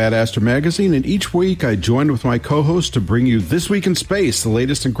 editor-in-chief of Ad Astra Magazine, and each week I join with my co-host to bring you This Week in Space, the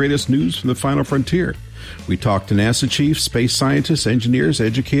latest and greatest news from the final frontier. We talk to NASA chiefs, space scientists, engineers,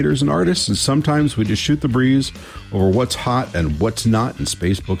 educators, and artists, and sometimes we just shoot the breeze over what's hot and what's not in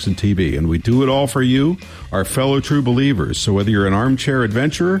space, books, and TV. And we do it all for you, our fellow true believers. So whether you're an armchair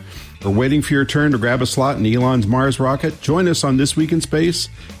adventurer or waiting for your turn to grab a slot in Elon's Mars rocket, join us on This Week in Space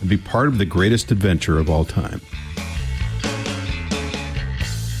and be part of the greatest adventure of all time.